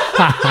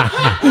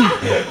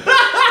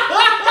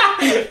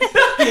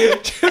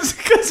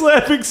 Jessica's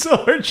laughing so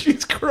hard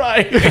she's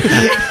crying.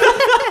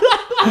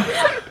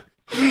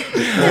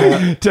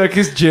 Tuck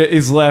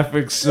is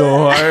laughing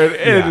so hard,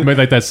 and Made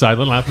like that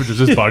silent laugh, which is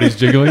his body's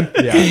jiggling.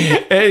 Yeah.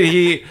 and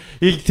he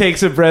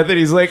takes a breath and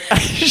he's like, I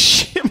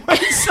shit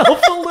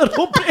myself a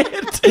little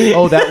bit.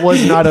 Oh, that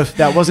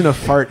wasn't a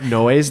fart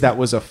noise. That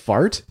was a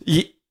fart.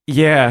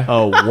 Yeah.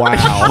 Oh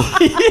wow.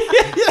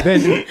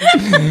 Then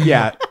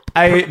yeah.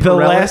 The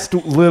last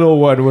little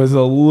one was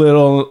a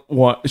little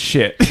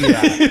shit.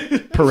 Yeah.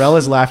 Perel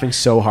is laughing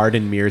so hard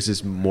and Mears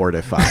is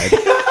mortified.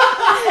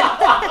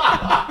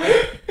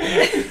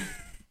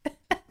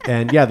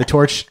 And yeah, the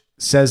torch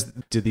says,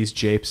 do these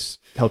japes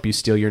help you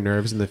steel your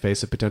nerves in the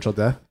face of potential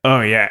death?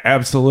 Oh yeah,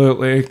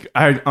 absolutely.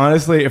 I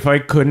honestly, if I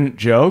couldn't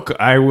joke,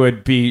 I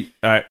would be.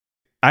 I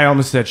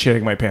almost said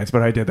shitting my pants,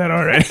 but I did that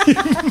already.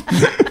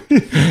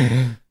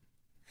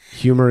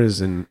 Humor is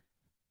an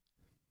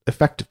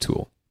effective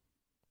tool,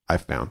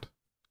 I've found,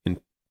 in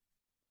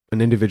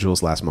an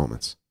individual's last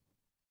moments.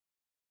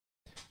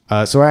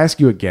 So I ask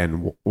you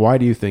again, why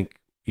do you think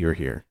you're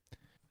here?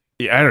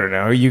 Yeah, I don't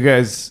know. You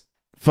guys,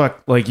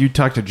 like you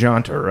talked to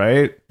Jonta,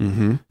 right?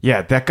 Mm-hmm.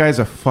 Yeah, that guy's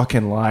a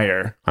fucking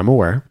liar. I'm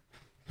aware.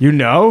 You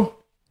know?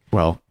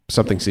 Well,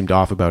 something seemed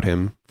off about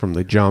him from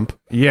the jump.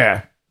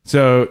 Yeah.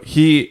 So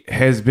he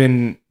has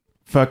been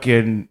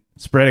fucking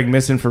spreading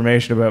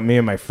misinformation about me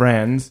and my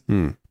friends.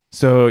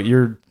 So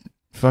you're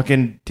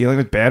fucking dealing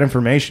with bad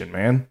information,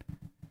 man.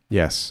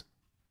 Yes.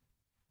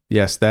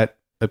 Yes, that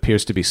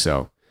appears to be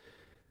so.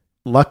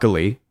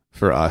 Luckily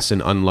for us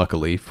and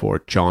unluckily for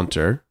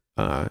Jaunter,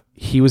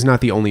 he was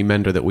not the only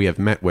Mender that we have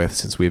met with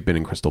since we have been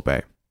in Crystal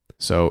Bay.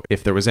 So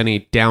if there was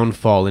any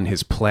downfall in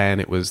his plan,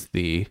 it was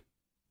the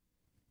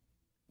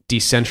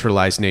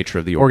decentralized nature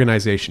of the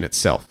organization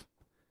itself.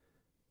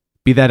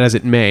 Be that as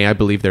it may, I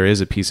believe there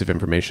is a piece of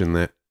information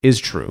that is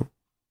true,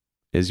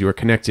 is you are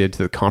connected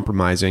to the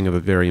compromising of a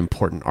very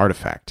important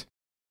artifact.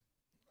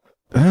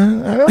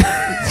 Yeah,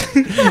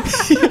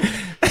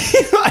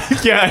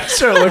 I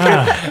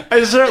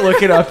start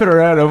looking up and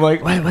around. I'm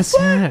like, Wait, what's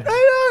that?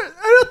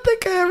 I don't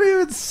think I ever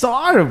even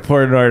saw an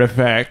important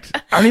artifact.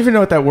 I don't even know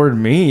what that word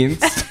means.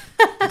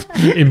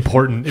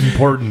 Important.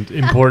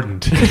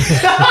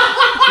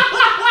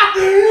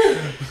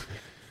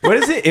 What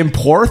is it?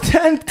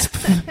 Important?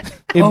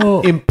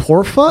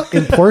 Imporfa?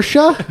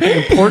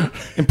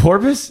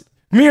 Importus?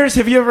 Mears,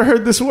 have you ever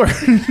heard this word?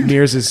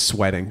 Mears is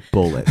sweating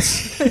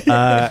bullets.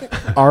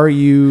 Are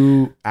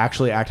you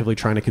actually actively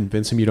trying to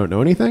convince him you don't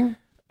know anything?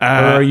 Or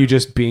are you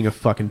just being a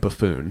fucking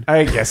buffoon?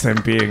 I guess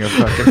I'm being a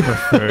fucking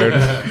buffoon.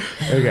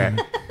 Okay.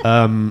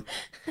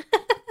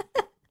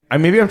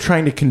 Maybe I'm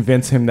trying to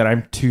convince him that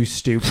I'm too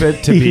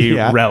stupid to be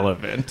Yeah.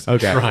 relevant.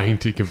 Okay. Trying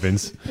to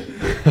convince.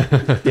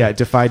 Yeah,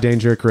 defy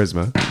danger,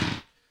 charisma.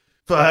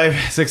 5,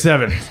 6,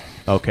 7.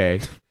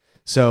 Okay.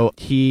 So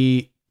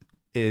he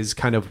is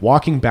kind of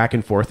walking back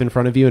and forth in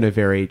front of you in a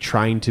very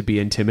trying to be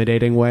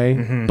intimidating way,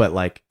 but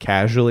like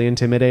casually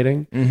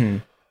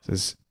intimidating.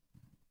 Says,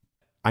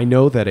 I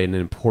know that an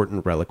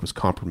important relic was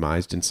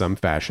compromised in some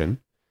fashion,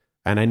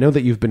 and I know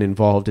that you've been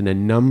involved in a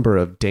number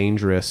of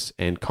dangerous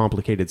and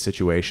complicated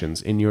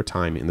situations in your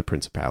time in the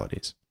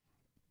Principalities.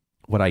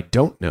 What I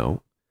don't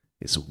know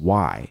is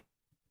why,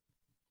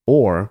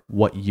 or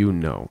what you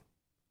know.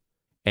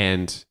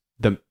 And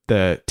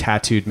the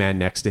tattooed man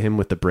next to him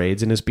with the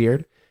braids in his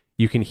beard,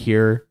 you can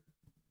hear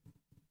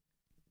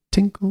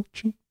tinkle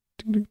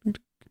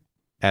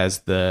as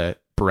the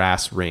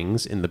brass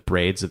rings in the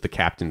braids of the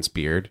captain's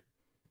beard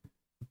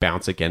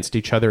bounce against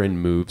each other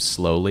and move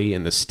slowly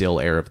in the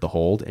still air of the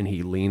hold, and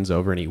he leans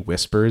over and he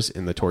whispers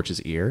in the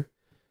torch's ear,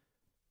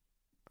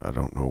 I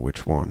don't know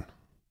which one,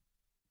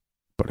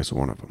 but it's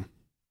one of them.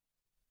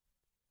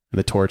 And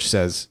the torch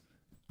says,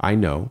 I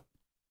know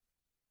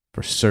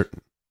for certain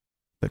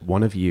that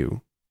one of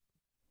you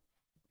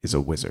is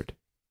a wizard.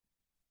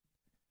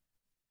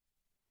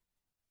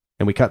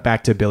 And we cut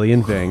back to Billy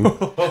and Ving.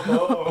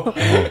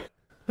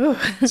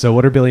 So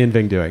what are Billy and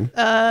Ving doing?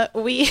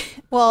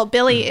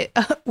 Billy,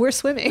 we're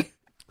swimming.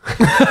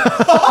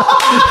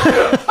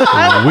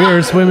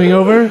 We're swimming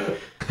over.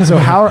 So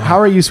how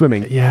are you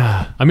swimming?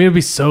 Yeah. I mean, it'd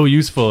be so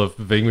useful if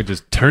Ving would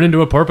just turn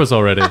into a porpoise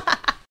already.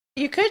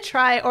 You could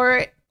try,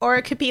 or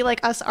it could be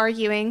like us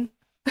arguing,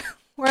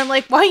 where I'm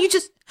like, why don't you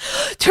just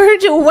turn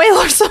into a whale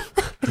or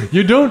something?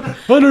 You don't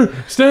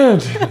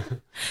understand.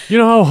 You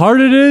know how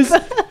hard it is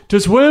to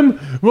swim?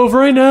 Well, for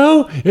right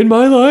now, in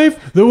my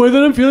life, the way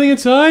that I'm feeling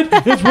inside,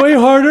 it's way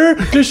harder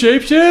to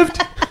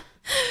shapeshift.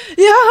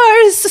 Yeah,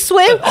 hard is to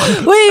swim.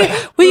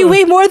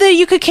 Way more than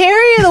you could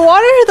carry in the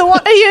water.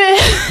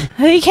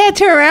 You can't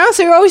turn around,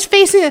 so you're always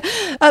facing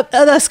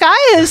the sky.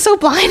 It's so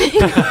blinding.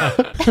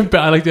 But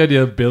I like the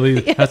idea of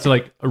Billy has to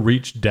like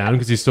reach down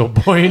because he's so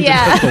buoyant to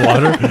touch the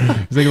water.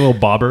 He's like a little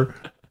bobber.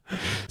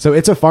 So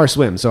it's a far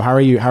swim. So how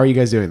are you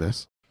guys doing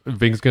this?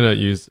 Ving's gonna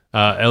use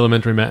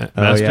elementary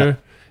master,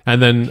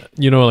 and then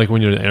like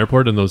when you're in an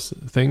airport and those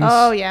things.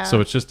 Oh yeah.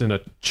 So it's just in a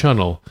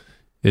channel.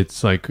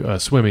 It's like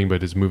swimming,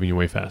 but it's moving you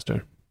way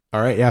faster.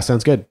 All right, yeah,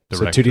 sounds good.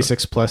 Direct So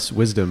 2d6 plus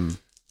wisdom.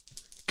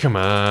 Come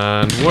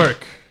on,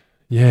 work.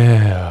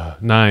 Yeah,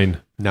 9.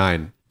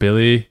 9.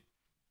 Billy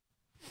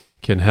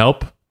can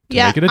help.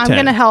 Yeah, make it a I'm 10.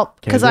 gonna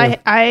help Can because do.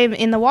 I'm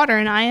in the water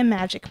and I am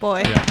magic boy.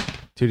 Yeah.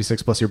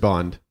 2d6 plus your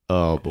bond.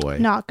 Oh boy.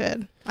 Not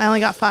good. I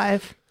only got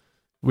 5.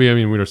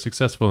 We were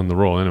successful in the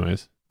roll,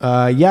 anyways.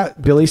 Yeah,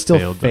 Billy still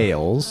Failed, though.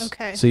 fails.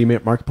 Okay. So you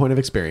mark a point of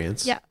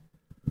experience. Yeah.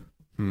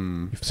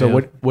 So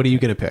failed. what are you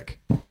going to pick?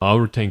 I'll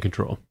retain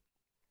control.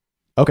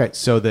 Okay,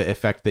 so the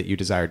effect that you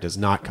desire does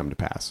not come to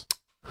pass.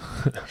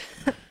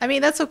 I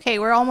mean, that's okay.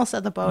 We're almost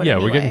at the boat. Yeah,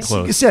 we're anyway. getting It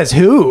close. says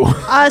who?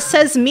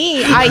 Says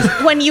me.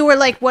 When you were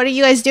like, "What are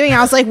you guys doing?"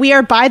 I was like, "We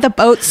are by the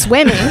boat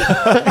swimming."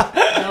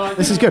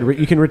 This is good.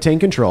 You can retain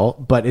control,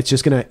 but it's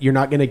just you're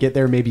not gonna get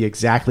there maybe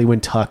exactly when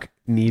Tuck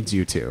needs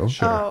you to.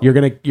 Sure. Oh. You're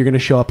gonna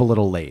show up a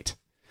little late.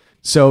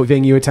 So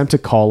Ving, you attempt to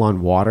call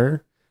on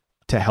water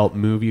to help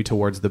move you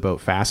towards the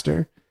boat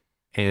faster.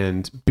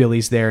 And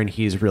Billy's there and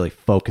he's really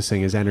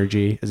focusing his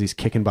energy as he's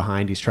kicking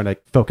behind. He's trying to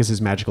focus his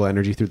magical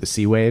energy through the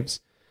sea waves.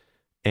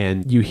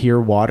 And you hear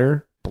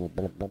water.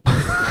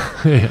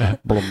 Yeah.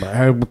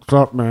 Hey, what's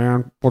up,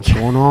 man? What's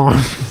going on?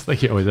 It's like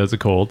he always has a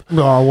cold.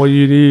 Oh, what do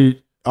you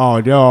need?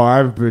 Oh, no,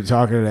 I've been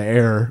talking to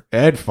air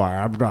and fire.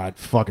 I'm not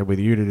fucking with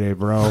you today,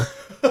 bro.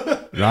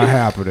 Not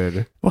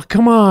happening. Well,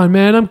 come on,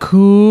 man. I'm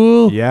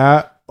cool.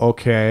 Yeah,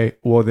 okay.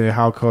 Well, then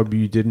how come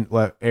you didn't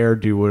let air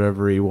do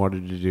whatever he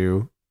wanted to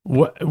do?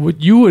 What?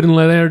 You wouldn't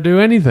let air do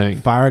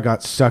anything. Fire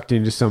got sucked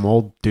into some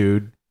old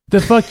dude.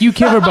 The fuck you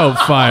care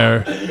about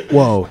fire?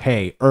 Whoa,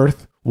 hey,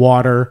 earth,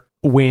 water,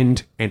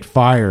 wind, and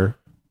fire,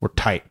 we're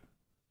tight.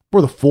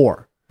 We're the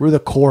 4. We're the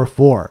core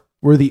 4.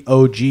 We're the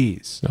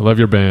OGs. I love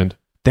your band.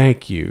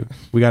 Thank you.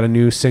 We got a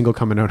new single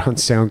coming out on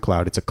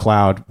SoundCloud. It's a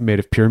cloud made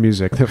of pure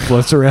music that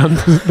floats around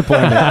the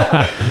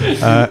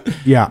planet.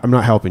 Yeah, I'm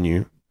not helping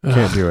you.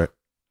 Can't do it.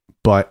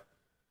 But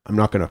I'm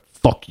not going to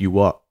fuck you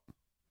up.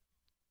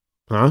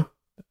 Huh?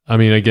 I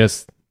mean, I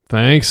guess.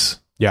 Thanks.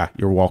 Yeah,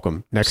 you're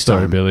welcome. Next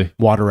Sorry, time, Billy.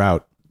 water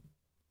out.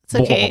 It's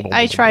okay.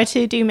 I try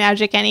to do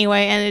magic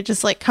anyway, and it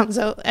just like comes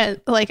out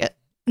like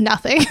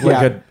nothing.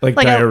 Yeah. Like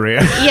Like a-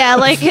 diarrhea. Yeah,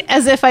 like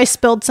as if I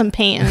spilled some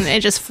paint and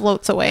it just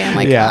floats away. I'm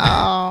like, Yeah.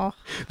 oh.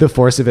 The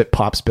force of it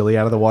pops Billy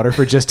out of the water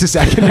for just a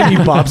second and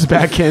he bobs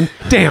back in.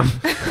 Damn,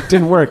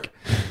 didn't work.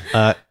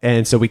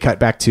 And so we cut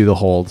back to the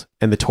hold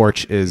and the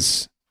torch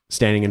is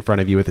standing in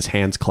front of you with his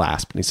hands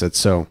clasped. And he said,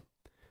 so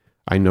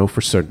I know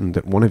for certain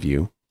that one of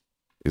you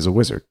is a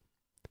wizard.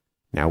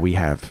 Now we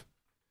have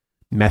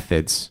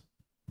methods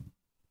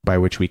by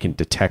which we can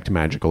detect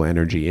magical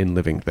energy in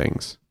living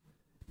things.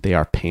 They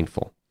are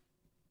painful.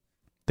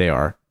 They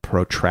are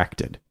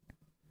protracted.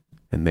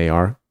 And they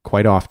are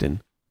quite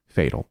often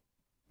fatal.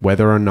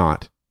 Whether or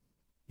not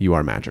you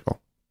are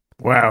magical.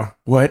 Wow.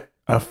 What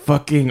a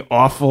fucking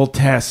awful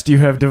test you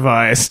have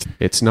devised.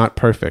 It's not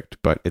perfect,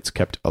 but it's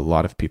kept a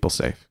lot of people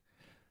safe.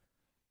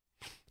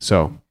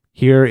 So,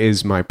 here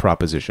is my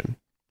proposition.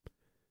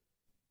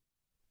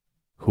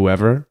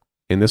 Whoever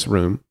in this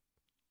room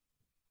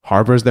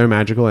harbors their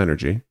magical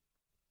energy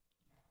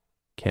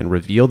can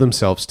reveal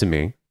themselves to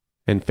me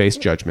and face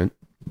judgment,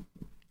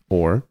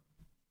 or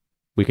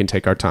we can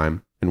take our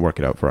time and work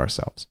it out for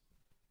ourselves.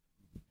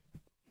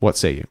 What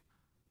say you?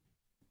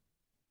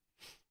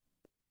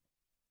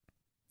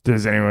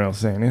 Does anyone else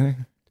say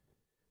anything?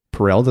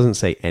 Perel doesn't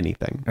say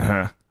anything.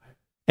 Uh-huh.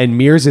 And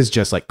Mears is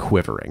just like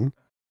quivering. And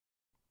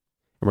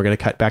we're going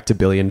to cut back to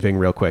Billy and Ving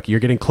real quick. You're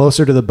getting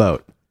closer to the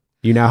boat.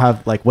 You now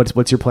have like,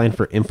 what's your plan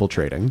for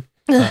infiltrating?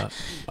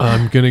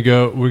 I'm gonna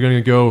go. We're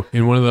gonna go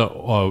in one of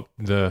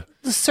the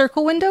The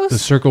circle windows? the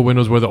circle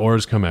windows where the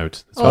oars come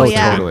out. That's Oh, what-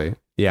 yeah. Totally.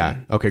 Yeah.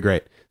 Okay,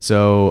 great.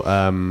 So,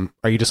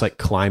 are you just like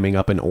climbing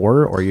up an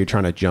oar or are you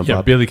trying to jump Yeah,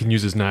 up? Billy can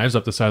use his knives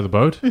up the side of the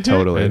boat,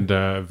 Totally. and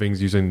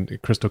Ving's using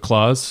crystal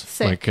claws,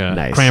 Sick. like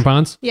Nice.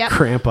 crampons. Yeah.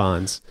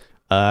 Crampons.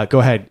 Go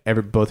ahead.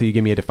 Both of you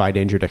give me a defy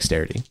danger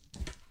dexterity.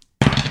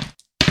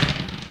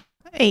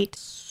 8.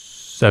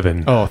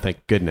 7. Oh,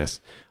 thank goodness.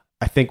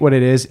 I think what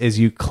it is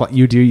you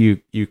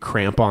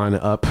cramp on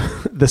up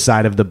the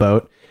side of the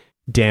boat,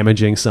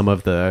 damaging some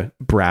of the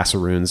brass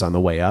runes on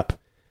the way up,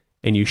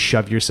 and you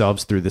shove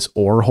yourselves through this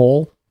oar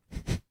hole.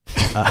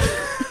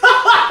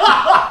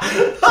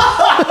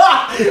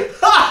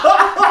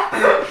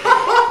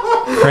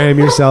 Cram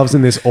yourselves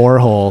in this oar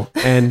hole,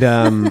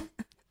 and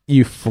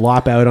you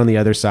flop out on the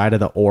other side of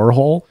the oar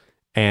hole,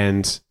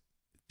 and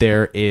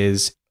there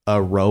is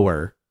a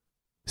rower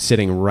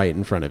sitting right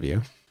in front of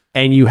you.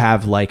 and you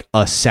have like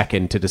a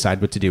second to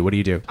decide what to do. What do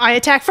you do? I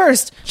attack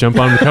first. Jump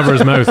on him, cover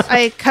his mouth.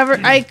 I cover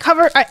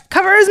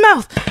his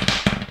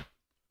mouth.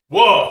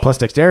 Whoa! Plus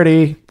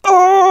dexterity.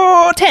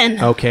 Oh,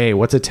 10. Okay,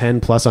 what's a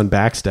 10 plus on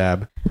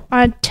backstab?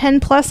 On 10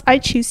 plus, I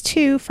choose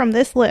 2 from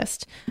this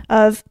list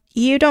of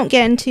you don't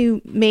get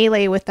into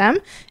melee with them.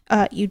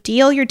 You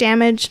deal your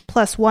damage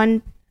plus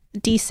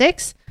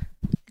 1d6,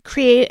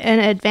 create an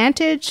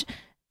advantage,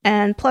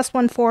 and plus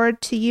 1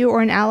 forward to you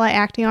or an ally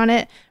acting on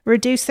it.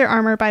 Reduce their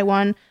armor by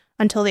 1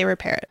 until they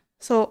repair it.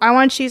 So I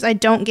want to choose I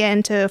don't get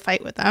into a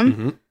fight with them.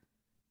 Mm-hmm.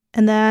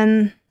 And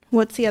then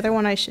what's the other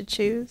one I should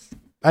choose?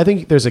 I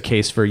think there's a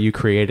case for you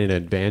create an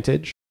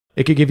advantage.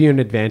 It could give you an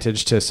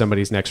advantage to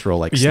somebody's next roll,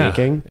 like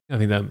sneaking. I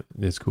think that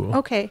is cool.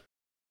 Okay.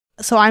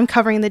 So I'm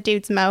covering the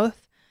dude's mouth,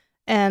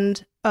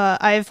 and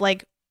I've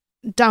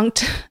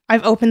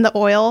opened the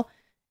oil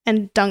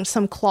and dunked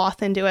some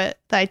cloth into it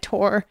that I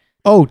tore.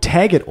 Oh,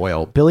 Taggart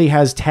oil. Billy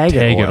has Taggart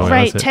Taggart oil. oil.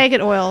 Right, that's it.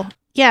 Taggart oil.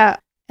 Yeah.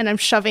 And I'm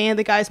shoving it in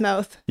the guy's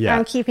mouth. Yeah.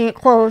 I'm keeping it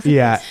closed.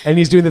 Yeah, and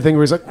he's doing the thing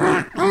where he's like,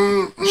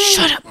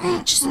 Shut up.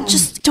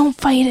 Just don't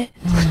fight it.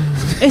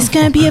 It's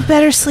going to be a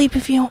better sleep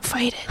if you don't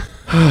fight it.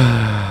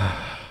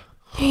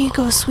 Here you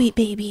go, sweet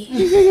baby.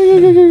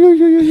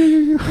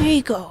 There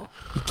you go.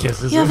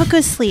 Kisses You have a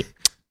good sleep.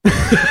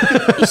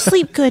 You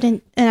sleep good,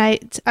 and I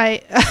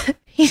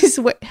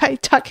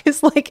tuck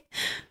his like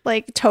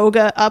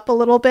toga up a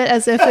little bit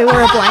as if it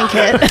were a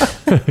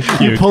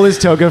blanket. you pull his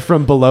toga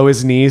from below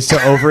his knees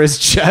to over his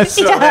chest.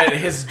 so that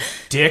his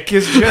dick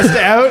is just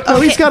out.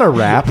 Oh, he's got a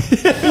wrap.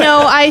 No,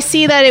 I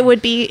see that it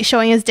would be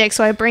showing his dick,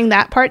 so I bring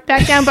that part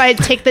back down, but I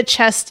take the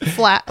chest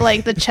flat,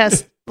 like the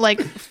chest You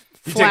take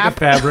flap. the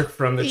fabric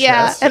from the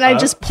Yeah, chest. and I up.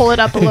 just pull it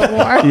up a little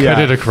more. Cut Yeah.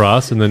 it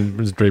across and then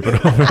just drape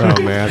it over.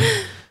 Oh, man.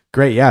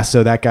 Great. Yeah,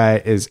 so that guy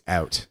is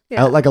out.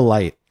 Yeah. Out like a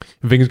light.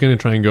 Ving's gonna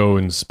try and go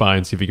and spy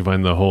and see if he can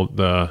find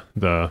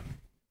the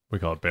we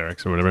call it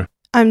barracks or whatever.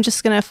 I'm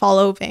just gonna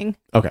follow Ving.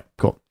 Okay,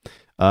 cool.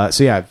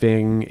 So yeah,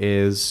 Ving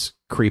is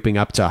creeping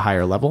up to a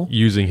higher level.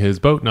 Using his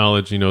boat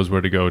knowledge, he knows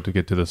where to go to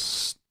get to the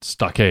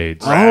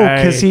stockades. Oh,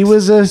 because he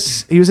was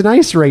an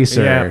ice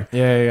racer.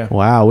 Yeah.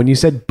 Wow. When you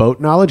said boat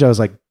knowledge, I was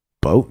like,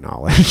 boat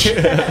knowledge?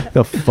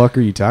 The fuck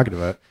are you talking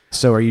about?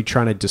 So are you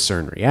trying to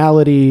discern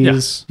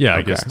realities? Yeah, I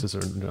Okay. guess to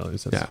certain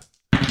realities. Yeah.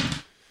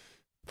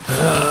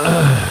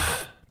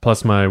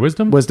 Plus my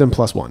wisdom. Wisdom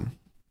plus 1.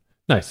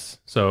 Nice.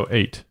 So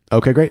 8.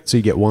 Okay, great. So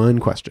you get 1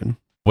 question.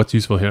 What's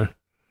useful here?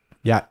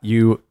 Yeah,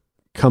 you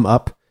come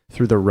up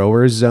through the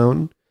rower's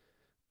zone,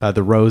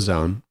 the row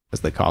zone,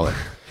 as they call it.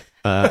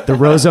 The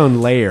row zone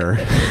layer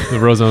The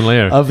Rosone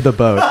layer. of the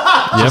boat.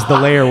 Just the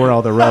layer where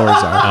all the rowers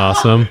are.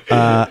 Awesome.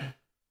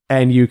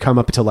 And you come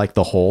up to like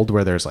the hold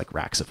where there's like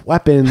racks of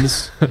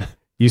weapons.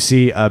 You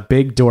see a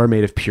big door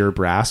made of pure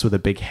brass with a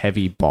big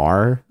heavy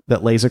bar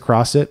that lays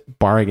across it,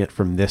 barring it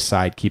from this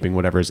side, keeping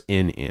whatever's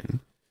in.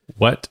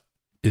 What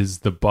is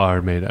the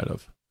bar made out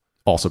of?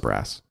 Also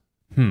brass.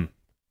 Hmm.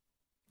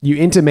 You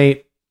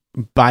intimate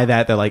by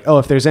that like, oh,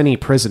 if there's any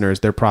prisoners,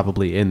 they're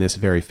probably in this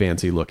very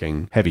fancy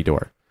looking heavy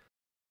door.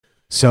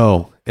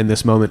 So in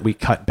this moment, we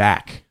cut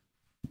back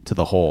to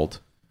the hold.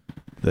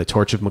 The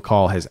Torch of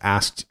McCall has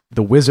asked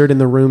the wizard in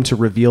the room to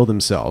reveal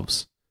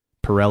themselves.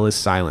 Perel is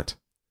silent.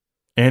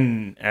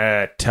 And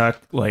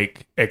Tuck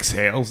like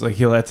exhales, like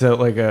he lets out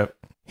like a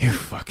 "you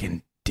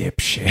fucking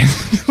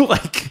dipshit,"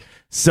 like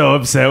so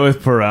upset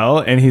with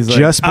Perel, and he's like,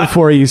 Just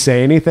before you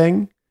say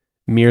anything,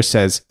 Mir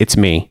says, "It's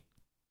me."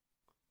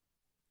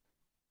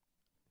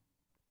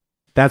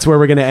 That's where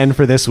we're going to end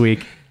for this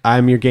week.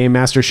 I'm your game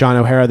master, Sean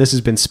O'Hara. This has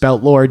been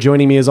Spelt Lore.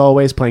 Joining me as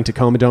always, playing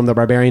Tacoma Dome the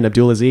Barbarian,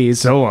 Abdulaziz.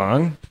 so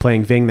long.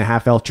 Playing Ving the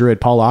Half-Elf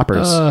Druid, Paul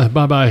Oppers.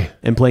 Bye-bye.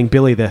 And playing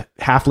Billy the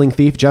Halfling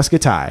Thief, Jessica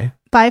Ty.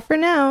 Bye for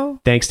now.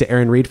 Thanks to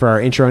Aaron Reed for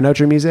our intro and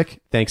outro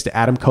music. Thanks to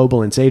Adam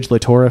Coble and Sage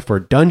Latora for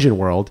Dungeon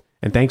World.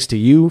 And thanks to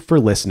you for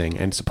listening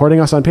and supporting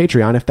us on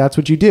Patreon if that's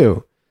what you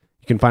do.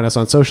 You can find us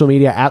on social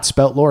media at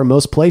Spelt Lore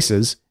most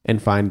places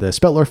and find the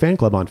Spelt Lore Fan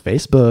Club on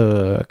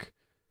Facebook.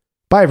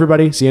 Bye,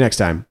 everybody. See you next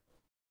time.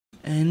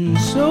 And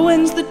so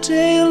ends the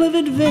tale of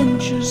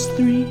adventures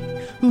three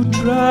who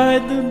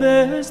tried the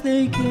best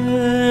they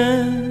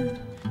can.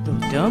 Though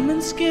dumb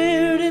and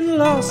scared and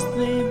lost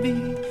they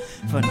be,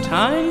 fun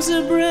times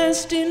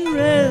abreast in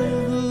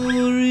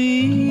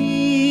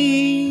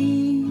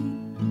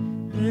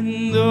revelry.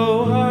 And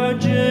though our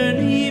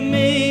journey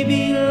may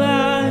be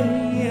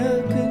lying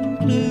a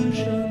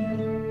conclusion,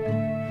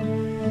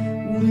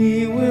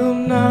 we will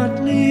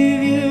not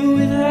leave you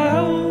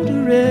without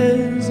a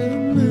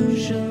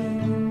resolution.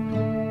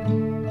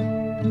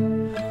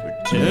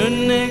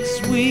 Return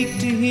next week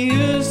to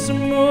hear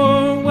some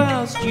more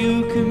whilst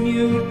you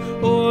commute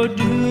or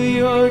do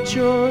your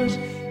chores.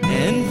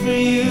 And for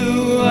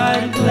you,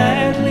 I'd gladly